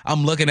out?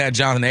 I'm looking at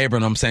Jonathan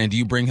Abram. I'm saying, do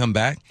you bring him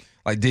back?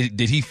 Like, did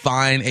he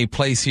find a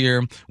place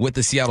here with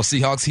the Seattle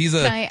Seahawks?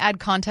 Can I add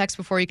context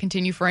before you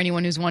continue for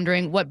anyone who's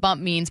wondering what bump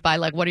means by,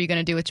 like, what are you going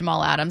to do with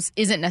Jamal Adams?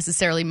 Isn't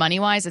necessarily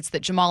money-wise. It's that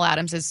Jamal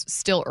Adams is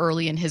still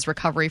early in his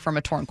recovery from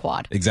a torn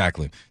quad.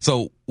 Exactly.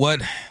 So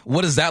what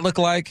does that look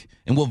like,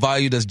 and what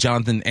value does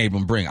Jonathan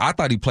Abram bring? I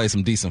thought he played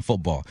some decent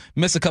football.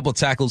 Missed a couple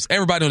tackles.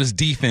 Everybody on his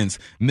defense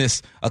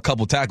missed a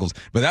couple tackles.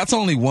 But that's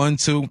only 1,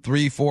 2,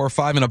 3, 4,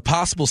 5, and a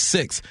possible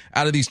 6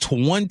 out of these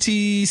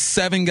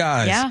 27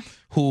 guys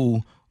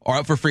who are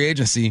up for free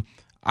agency.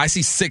 I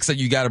see 6 that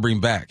you got to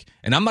bring back.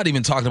 And I'm not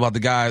even talking about the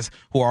guys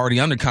who are already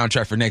under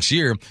contract for next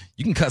year.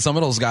 You can cut some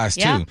of those guys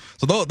too.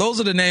 So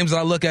those are the names that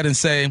I look at and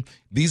say,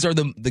 these are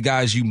the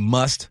guys you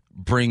must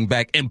bring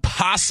back. And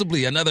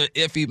possibly another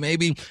iffy,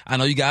 maybe. I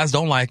know you guys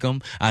don't like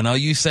him. I know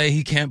you say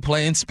he can't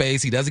play in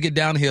space. He doesn't get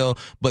downhill.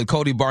 But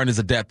Cody Barton is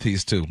a depth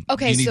piece too.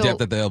 Okay, you need so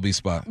depth at the LB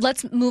spot.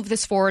 Let's move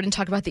this forward and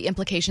talk about the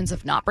implications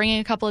of not bringing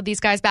a couple of these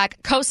guys back.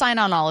 Co-sign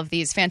on all of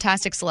these.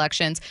 Fantastic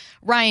selections.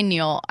 Ryan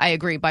Neal, I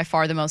agree, by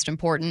far the most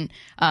important.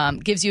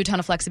 Gives you a ton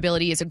of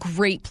flexibility. Is a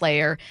great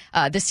player.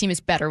 This team is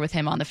better with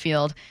him on the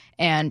field,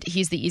 and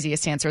he's the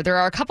easiest answer. There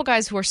are a couple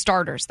guys who are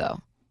starters, though,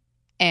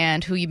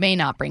 and who you may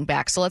not bring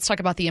back. So let's talk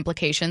about the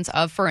implications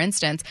of, for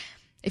instance,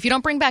 if you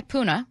don't bring back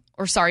Puna,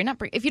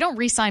 if you don't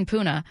re-sign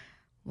Puna,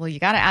 well, you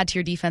got to add to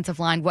your defensive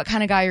line. What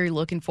kind of guy are you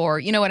looking for?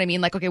 You know what I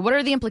mean? Like, okay, what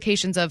are the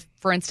implications of,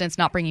 for instance,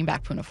 not bringing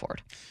back Puna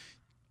Ford?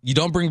 You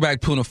don't bring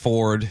back Puna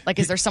Ford. Like,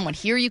 is there someone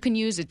here you can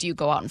use? Do you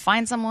go out and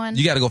find someone?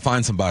 You got to go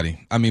find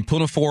somebody. I mean,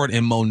 Puna Ford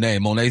and Monet.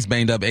 Monet's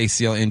banged up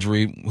ACL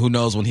injury. Who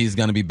knows when he's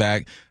going to be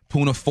back?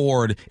 Puna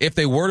Ford, if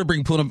they were to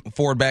bring Puna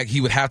Ford back,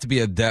 he would have to be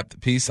a depth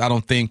piece. I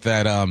don't think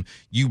that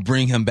you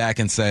bring him back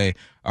and say,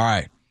 all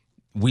right,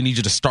 we need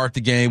you to start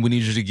the game. We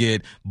need you to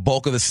get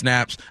bulk of the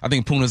snaps. I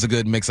think Puna's a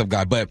good mix-up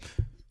guy. But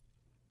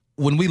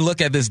when we look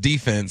at this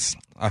defense,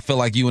 I feel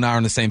like you and I are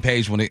on the same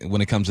page when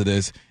it comes to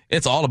this.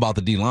 It's all about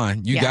the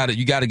D-line. You got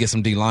to get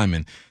some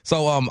D-linemen.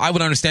 So I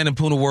would understand if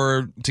Puna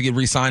were to get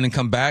re-signed and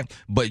come back,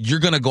 but you're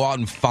going to go out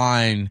and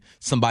find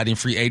somebody in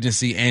free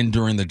agency and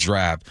during the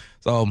draft.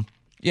 So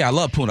yeah, I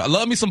love Puna. I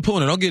love me some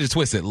Puna. Don't get it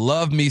twisted.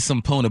 Love me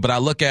some Puna. But I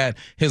look at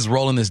his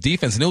role in this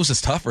defense, and it was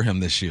just tough for him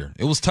this year.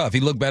 It was tough. He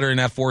looked better in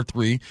that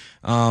 4-3,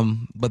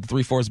 but the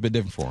 3-4 is a bit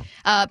different for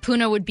him.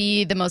 Puna would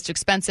be the most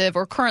expensive,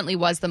 or currently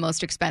was the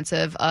most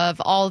expensive,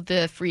 of all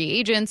the free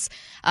agents.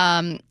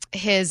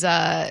 His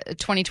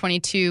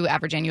 2022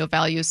 average annual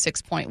value is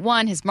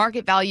 6.1. His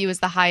market value is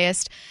the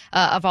highest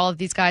of all of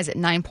these guys at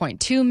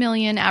 $9.2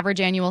 million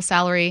average annual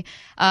salary.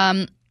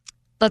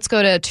 Let's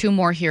go to 2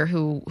 more here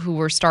who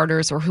were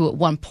starters, or who at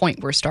one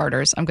point were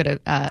starters. I'm going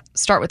to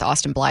start with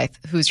Austin Blythe,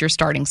 who's your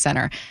starting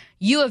center.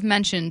 You have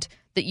mentioned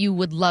that you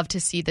would love to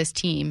see this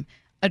team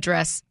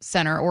address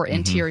center or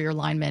interior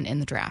linemen in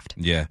the draft.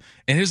 Yeah.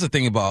 And here's the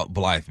thing about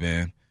Blythe,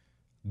 man.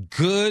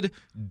 Good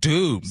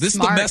dude. This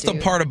Smart is the messed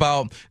up part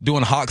about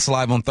doing Hawks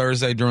Live on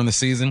Thursday during the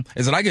season,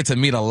 is that I get to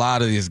meet a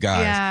lot of these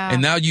guys. Yeah.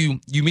 And now you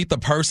meet the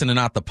person and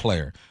not the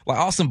player. Like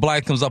Austin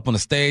Blythe comes up on the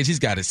stage. He's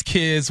got his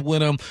kids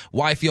with him,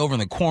 wifey over in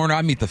the corner.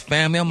 I meet the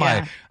family. I'm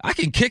like, I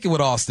can kick it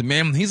with Austin,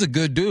 man. He's a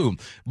good dude.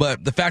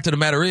 But the fact of the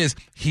matter is,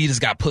 he just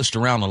got pushed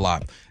around a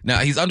lot. Now,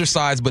 he's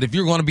undersized, but if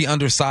you're going to be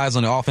undersized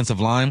on the offensive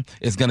line,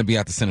 it's going to be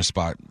at the center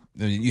spot.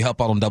 You help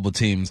out on double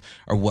teams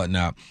or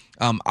whatnot.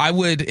 I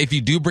would, if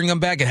you do bring him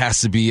back, it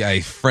has to be a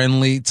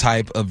friendly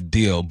type of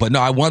deal. But no,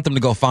 I want them to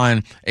go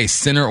find a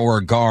center or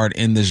a guard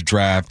in this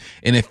draft.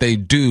 And if they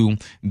do,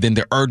 then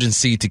the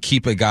urgency to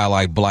keep a guy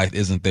like Blythe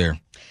isn't there.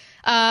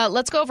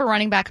 Let's go over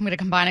running back. I'm going to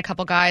combine a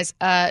couple guys.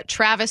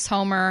 Travis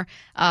Homer,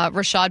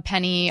 Rashad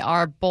Penny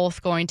are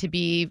both going to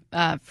be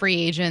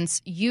free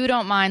agents. You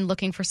don't mind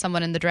looking for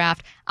someone in the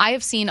draft. I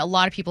have seen a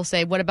lot of people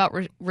say, what about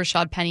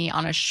Rashad Penny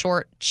on a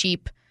short,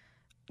 cheap,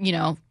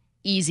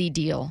 easy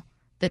deal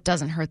that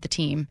doesn't hurt the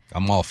team?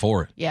 I'm all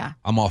for it. Yeah.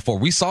 I'm all for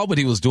it. We saw what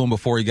he was doing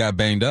before he got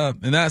banged up.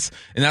 And that's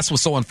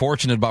what's so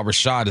unfortunate about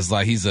Rashad is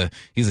like he's a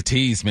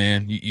tease,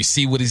 man. You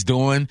see what he's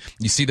doing,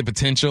 you see the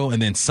potential,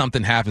 and then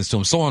something happens to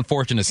him. So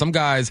unfortunate. Some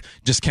guys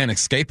just can't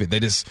escape it. They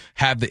just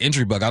have the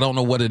injury bug. I don't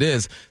know what it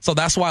is. So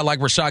that's why I like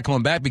Rashad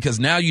coming back, because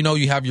now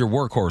you have your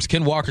workhorse.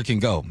 Ken Walker can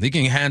go. He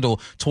can handle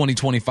 20,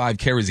 25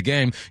 carries a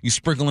game. You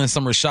sprinkle in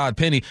some Rashad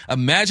Penny.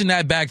 Imagine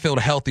that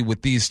backfield healthy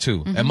with these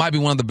two. It might be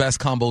one of the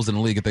best combos in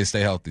the league if they stay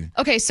healthy.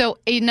 Okay, so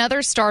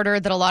another starter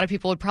that a lot of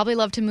people would probably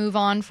love to move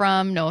on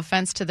from. No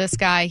offense to this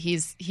guy.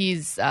 He's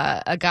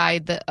a guy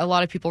that a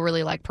lot of people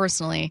really like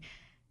personally.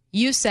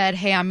 You said,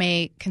 hey, I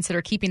may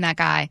consider keeping that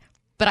guy,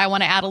 but I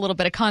want to add a little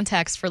bit of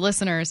context for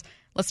listeners.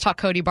 Let's talk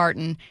Cody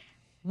Barton.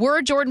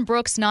 Were Jordan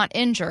Brooks not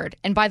injured?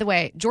 And by the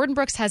way, Jordan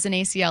Brooks has an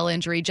ACL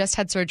injury, just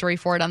had surgery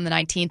for it on the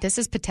 19th. This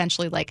is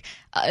potentially like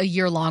a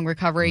year-long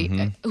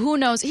recovery. Who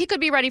knows? He could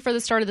be ready for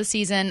the start of the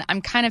season.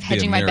 I'm kind of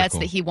hedging my bets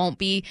that he won't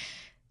be.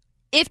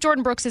 If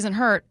Jordan Brooks isn't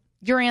hurt,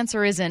 your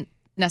answer isn't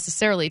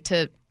necessarily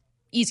to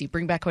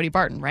bring back Cody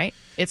Barton, right?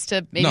 It's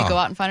to maybe go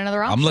out and find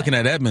another option. I'm looking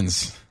at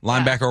Edmonds,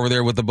 linebacker over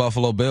there with the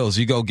Buffalo Bills.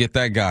 You go get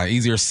that guy.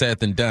 Easier said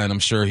than done. I'm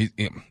sure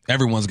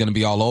everyone's going to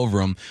be all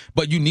over him.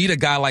 But you need a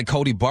guy like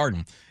Cody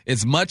Barton.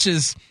 As much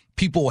as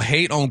people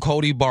hate on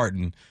Cody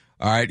Barton,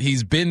 all right,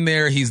 he's been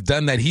there. He's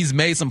done that. He's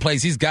made some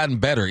plays. He's gotten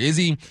better. Is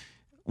he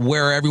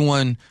where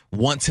everyone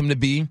wants him to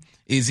be?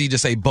 Is he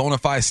just a bona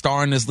fide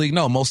star in this league?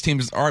 No, most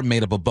teams aren't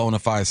made up of bona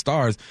fide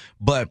stars,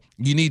 but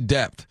you need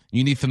depth.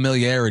 You need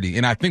familiarity.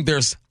 And I think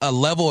there's a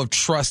level of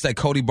trust that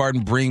Cody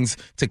Barton brings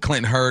to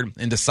Clint Hurd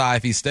and Desai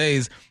if he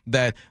stays,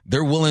 that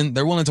they're willing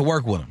to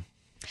work with him.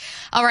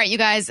 All right, you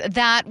guys,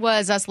 that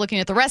was us looking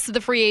at the rest of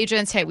the free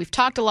agents. Hey, we've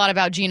talked a lot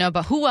about Geno,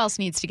 but who else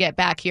needs to get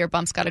back here?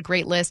 Bump's got a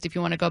great list. If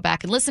you want to go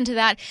back and listen to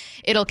that,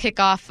 it'll kick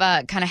off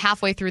kind of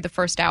halfway through the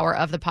first hour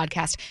of the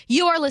podcast.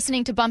 You are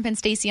listening to Bump and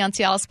Stacy on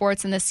Seattle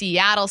Sports and the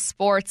Seattle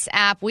Sports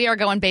app. We are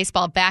going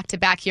baseball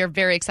back-to-back here.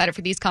 Very excited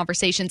for these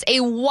conversations. A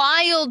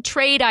wild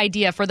trade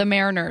idea for the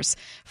Mariners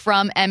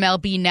from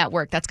MLB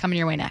Network. That's coming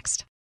your way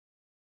next.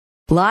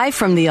 Live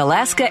from the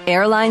Alaska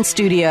Airlines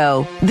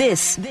Studio,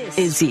 this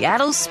is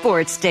Seattle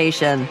Sports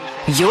Station.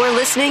 You're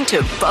listening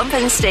to Bump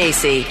and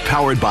Stacy.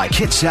 Powered by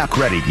Kitsap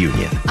Credit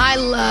Union. I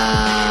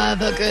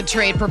love a good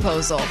trade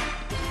proposal.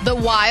 The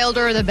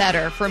wilder, the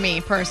better for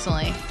me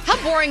personally. How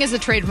boring is a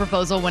trade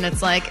proposal when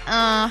it's like,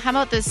 how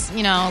about this,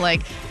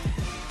 like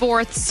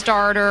fourth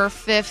starter,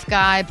 fifth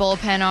guy,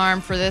 bullpen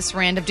arm for this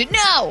random dude?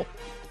 No!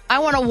 I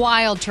want a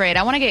wild trade.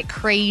 I want to get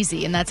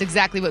crazy, and that's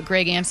exactly what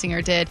Greg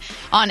Amsinger did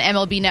on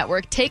MLB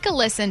Network. Take a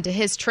listen to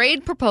his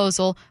trade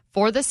proposal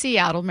for the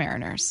Seattle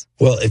Mariners.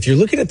 Well, if you're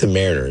looking at the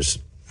Mariners,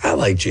 I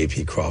like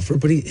J.P. Crawford,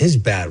 but his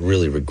bat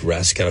really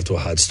regressed, got off to a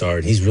hot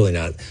start, and he's really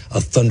not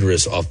a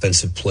thunderous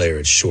offensive player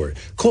at short.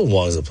 Cole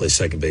Wong's going to play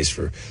second base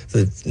for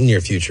the near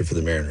future for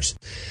the Mariners.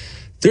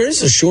 There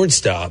is a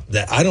shortstop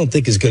that I don't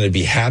think is going to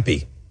be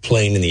happy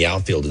playing in the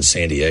outfield in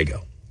San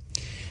Diego.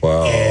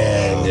 Wow.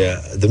 And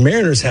the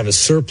Mariners have a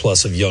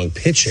surplus of young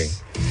pitching,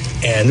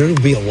 and there will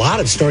be a lot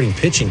of starting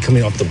pitching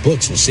coming off the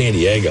books in San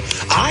Diego.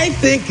 I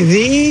think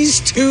these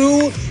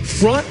two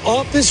front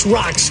office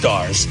rock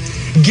stars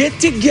get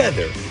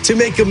together to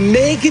make a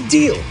mega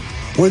deal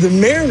where the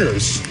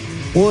Mariners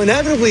will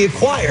inevitably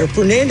acquire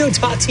Fernando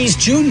Tatis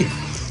Jr.,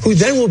 who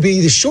then will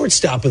be the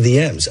shortstop of the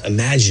M's.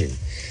 Imagine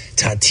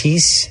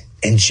Tatis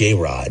and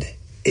J-Rod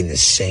in the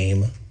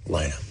same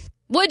lineup.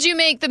 Would you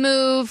make the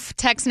move?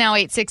 Text now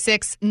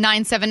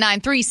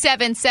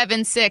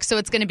 866-979-3776. So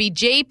it's going to be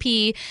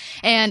JP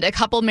and a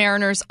couple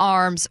Mariners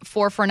arms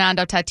for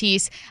Fernando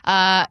Tatis.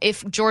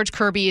 If George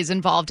Kirby is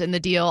involved in the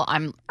deal,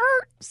 I'm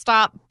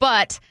stop.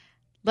 But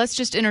let's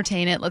just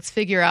entertain it. Let's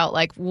figure out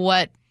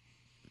what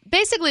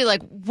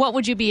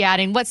would you be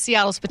adding? What's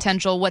Seattle's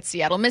potential? What's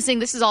Seattle missing?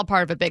 This is all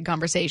part of a big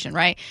conversation,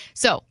 right?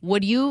 So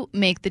would you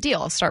make the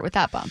deal? I'll start with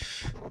that, Bump.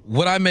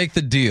 Would I make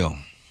the deal?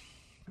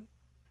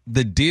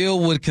 The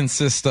deal would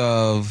consist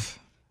of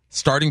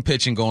starting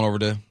pitching going over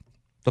to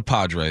the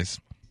Padres,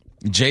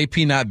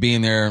 JP not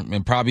being there,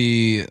 and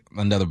probably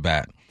another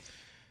bat.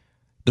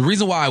 The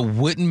reason why I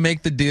wouldn't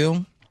make the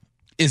deal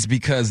is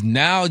because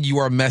now you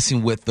are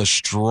messing with the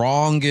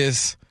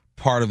strongest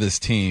part of this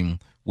team,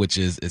 which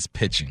is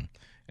pitching.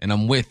 And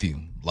I'm with you.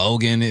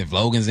 If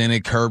Logan's in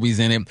it, Kirby's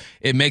in it,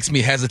 it makes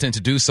me hesitant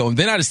to do so. And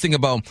then I just think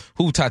about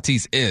who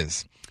Tatis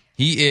is.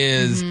 He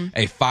is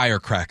a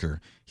firecracker.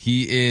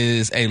 He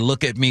is a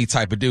look-at-me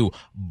type of dude.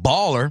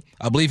 Baller.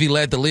 I believe he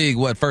led the league,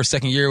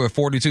 second year with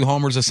 42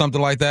 homers or something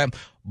like that.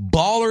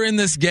 Baller in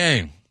this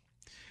game.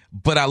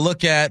 But I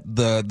look at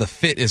the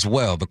fit as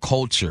well, the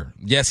culture.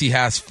 Yes, he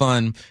has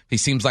fun. He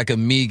seems like a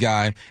me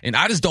guy. And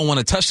I just don't want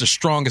to touch the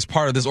strongest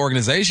part of this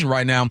organization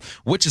right now,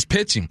 which is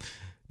pitching.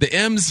 The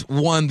M's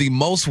won the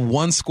most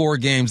one-score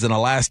games in the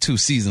last 2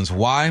 seasons.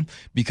 Why?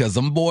 Because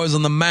them boys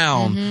on the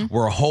mound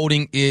were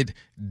holding it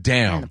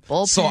down.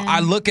 So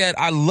I look at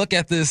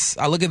this,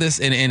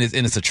 and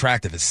it's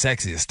attractive, it's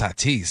sexy, it's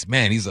Tatis.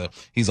 Man, he's a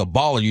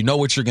baller. You know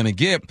what you're gonna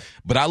get.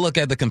 But I look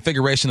at the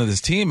configuration of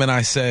this team and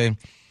I say,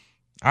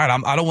 all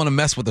right, I don't want to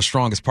mess with the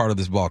strongest part of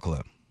this ball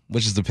club,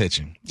 which is the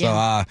pitching.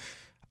 Yeah. So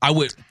I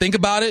would think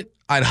about it.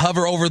 I'd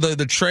hover over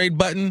the trade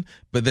button,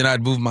 but then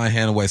I'd move my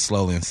hand away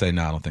slowly and say,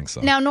 no, I don't think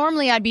so. Now,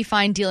 normally I'd be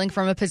fine dealing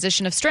from a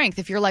position of strength.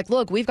 If you're like,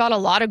 look, we've got a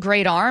lot of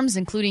great arms,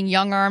 including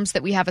young arms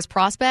that we have as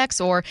prospects,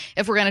 or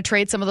if we're going to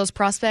trade some of those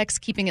prospects,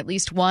 keeping at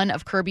least one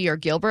of Kirby or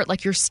Gilbert,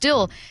 like you're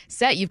still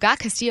set. You've got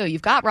Castillo,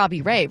 you've got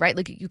Robbie Ray, right?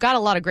 Like you've got a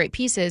lot of great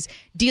pieces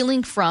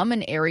dealing from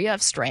an area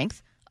of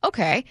strength.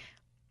 Okay.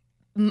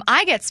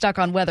 I get stuck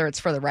on whether it's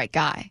for the right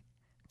guy.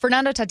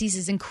 Fernando Tatis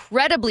is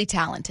incredibly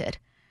talented.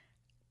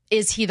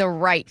 Is he the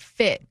right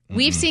fit?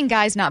 We've seen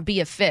guys not be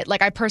a fit.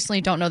 Like, I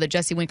personally don't know that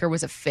Jesse Winker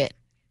was a fit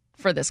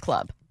for this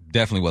club.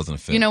 Definitely wasn't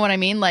a fit. You know what I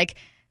mean? Like,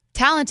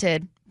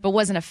 talented, but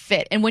wasn't a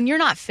fit. And when you're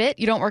not fit,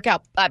 you don't work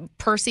out.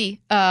 Percy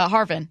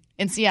Harvin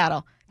in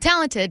Seattle.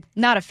 Talented,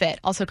 not a fit.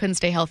 Also couldn't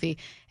stay healthy.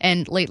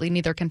 And lately,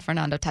 neither can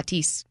Fernando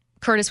Tatis.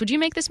 Curtis, would you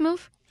make this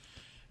move?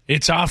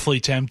 It's awfully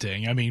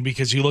tempting. I mean,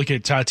 because you look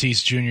at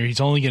Tatis Jr., he's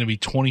only going to be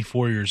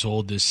 24 years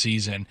old this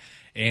season.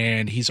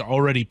 And he's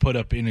already put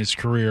up in his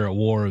career a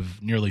WAR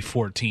of nearly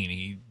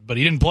 14. But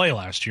he didn't play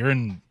last year,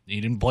 and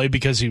he didn't play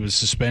because he was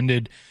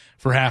suspended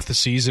for half the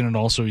season, and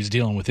also he's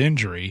dealing with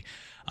injury.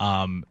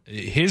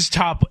 His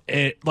top,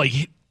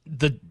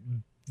 the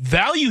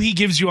value he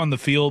gives you on the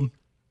field,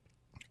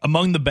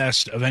 among the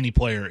best of any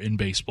player in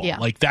baseball. Yeah.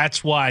 Like,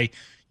 that's why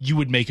you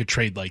would make a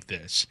trade like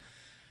this.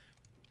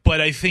 But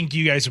I think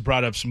you guys have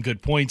brought up some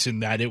good points in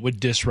that it would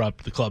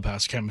disrupt the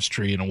clubhouse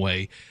chemistry in a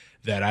way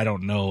that I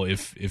don't know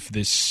if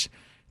this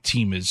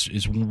team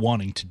is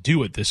wanting to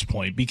do at this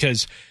point,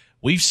 because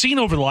we've seen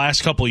over the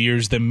last couple of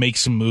years them make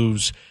some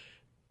moves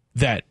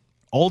that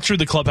alter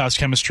the clubhouse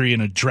chemistry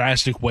in a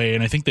drastic way,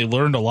 and I think they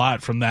learned a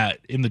lot from that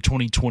in the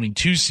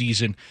 2022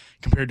 season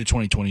compared to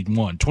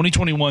 2021.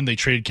 2021, they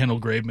traded Kendall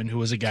Graveman, who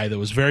was a guy that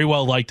was very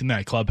well liked in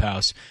that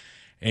clubhouse,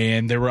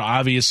 and there were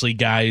obviously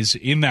guys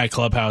in that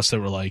clubhouse that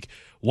were like,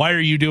 why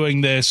are you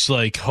doing this?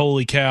 Like,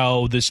 holy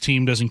cow, this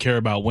team doesn't care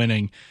about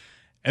winning.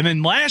 And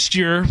then last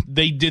year,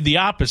 they did the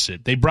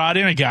opposite. They brought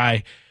in a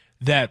guy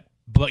that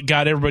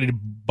got everybody to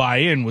buy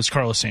in, was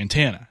Carlos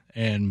Santana.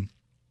 And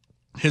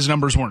his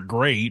numbers weren't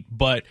great,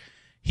 but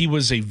he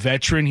was a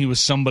veteran. He was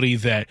somebody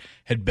that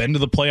had been to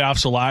the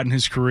playoffs a lot in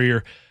his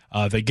career.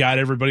 They got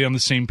everybody on the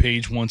same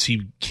page once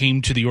he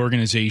came to the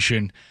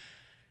organization.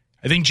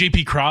 I think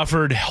J.P.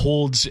 Crawford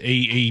holds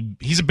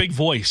he's a big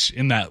voice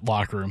in that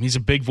locker room. He's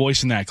a big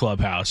voice in that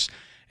clubhouse.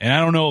 And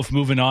I don't know if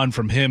moving on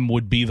from him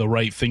would be the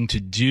right thing to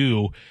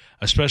do,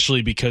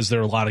 especially because there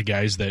are a lot of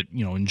guys that,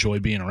 you know, enjoy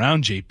being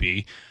around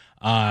JP.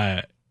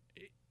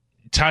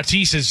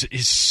 Tatis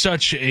is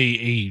such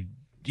he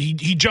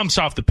jumps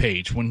off the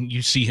page when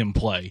you see him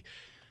play.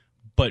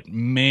 But,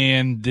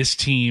 man, this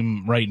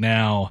team right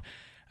now,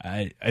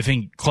 I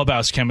think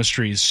clubhouse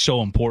chemistry is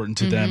so important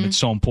to them. It's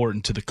so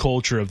important to the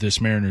culture of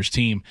this Mariners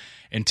team.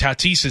 And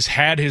Tatis has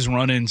had his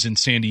run-ins in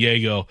San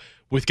Diego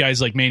with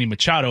guys like Manny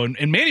Machado.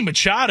 And Manny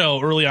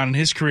Machado, early on in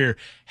his career,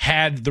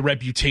 had the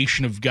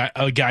reputation of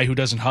a guy who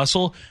doesn't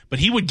hustle, but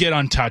he would get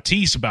on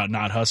Tatis about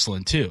not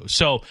hustling too.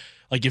 So,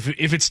 like, if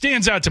it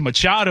stands out to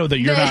Machado that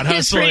you're not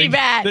hustling,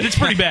 then it's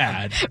pretty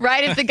bad.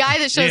 Right? If the guy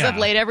that shows up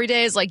late every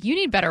day is like, you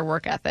need better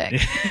work ethic.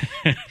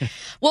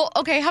 Well,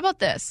 okay, how about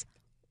this?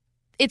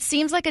 It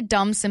seems like a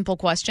dumb, simple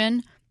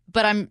question,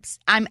 but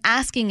I'm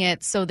asking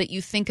it so that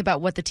you think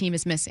about what the team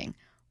is missing.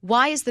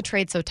 Why is the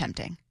trade so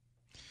tempting?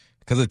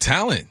 Because of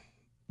talent.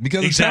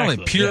 Because of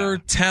talent, pure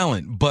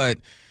talent. But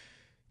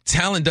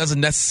talent doesn't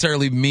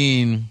necessarily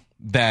mean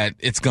that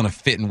it's going to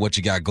fit in what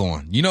you got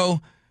going. You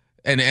know,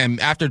 and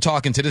after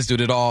talking to this dude,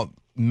 it all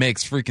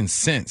makes freaking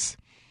sense.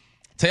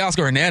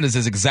 Teoscar Hernandez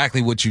is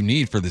exactly what you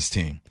need for this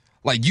team.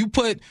 Like, you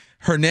put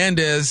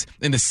Hernandez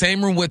in the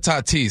same room with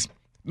Tatis,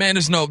 man,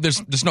 there's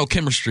no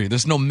chemistry.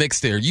 There's no mix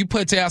there. You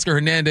put Teoscar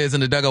Hernandez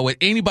in the dugout with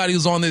anybody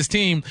who's on this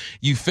team,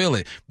 you feel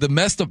it.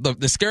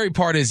 The scary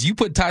part is you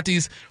put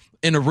Tatis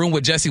in a room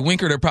with Jesse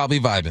Winker, they're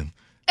probably vibing.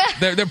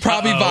 They're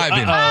probably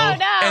vibing. Oh,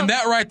 no. And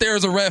that right there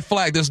is a red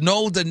flag. There's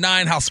no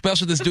denying how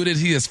special this dude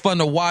is. He is fun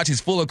to watch. He's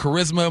full of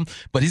charisma,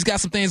 but he's got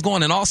some things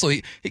going. And also,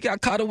 he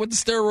got caught up with the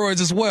steroids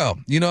as well.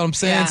 You know what I'm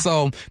saying? Yeah.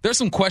 So there's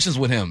some questions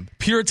with him.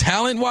 Pure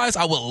talent-wise,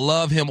 I would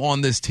love him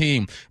on this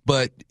team.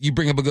 But you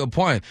bring up a good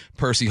point.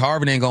 Percy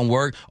Harvin ain't going to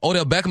work.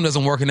 Odell Beckham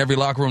doesn't work in every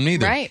locker room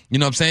neither. Right. You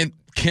know what I'm saying?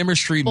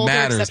 Chemistry Both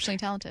matters. are exceptionally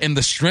talented. And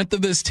the strength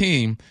of this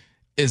team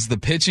is the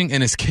pitching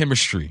and its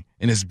chemistry.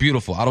 And it's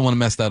beautiful. I don't want to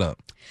mess that up.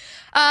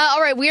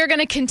 All right, we are going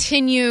to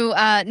continue,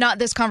 not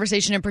this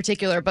conversation in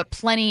particular, but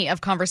plenty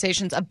of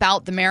conversations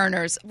about the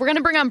Mariners. We're going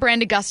to bring on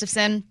Brandon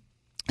Gustafson,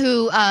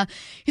 who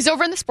he's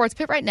over in the Sports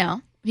Pit right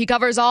now. He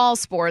covers all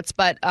sports,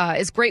 but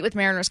is great with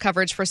Mariners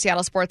coverage for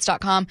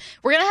SeattleSports.com.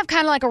 We're going to have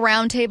kind of like a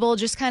roundtable,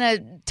 just kind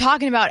of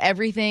talking about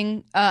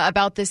everything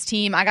about this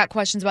team. I got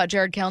questions about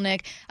Jared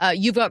Kelenic.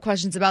 You've got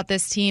questions about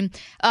this team.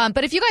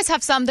 But if you guys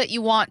have some that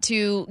you want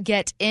to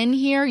get in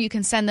here, you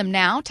can send them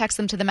now. Text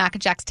them to the Mac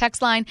and Jacks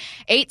text line,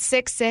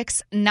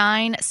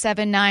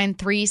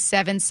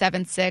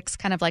 866-979-3776.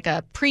 Kind of like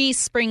a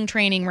pre-spring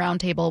training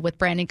roundtable with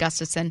Brandon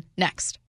Gustafson next.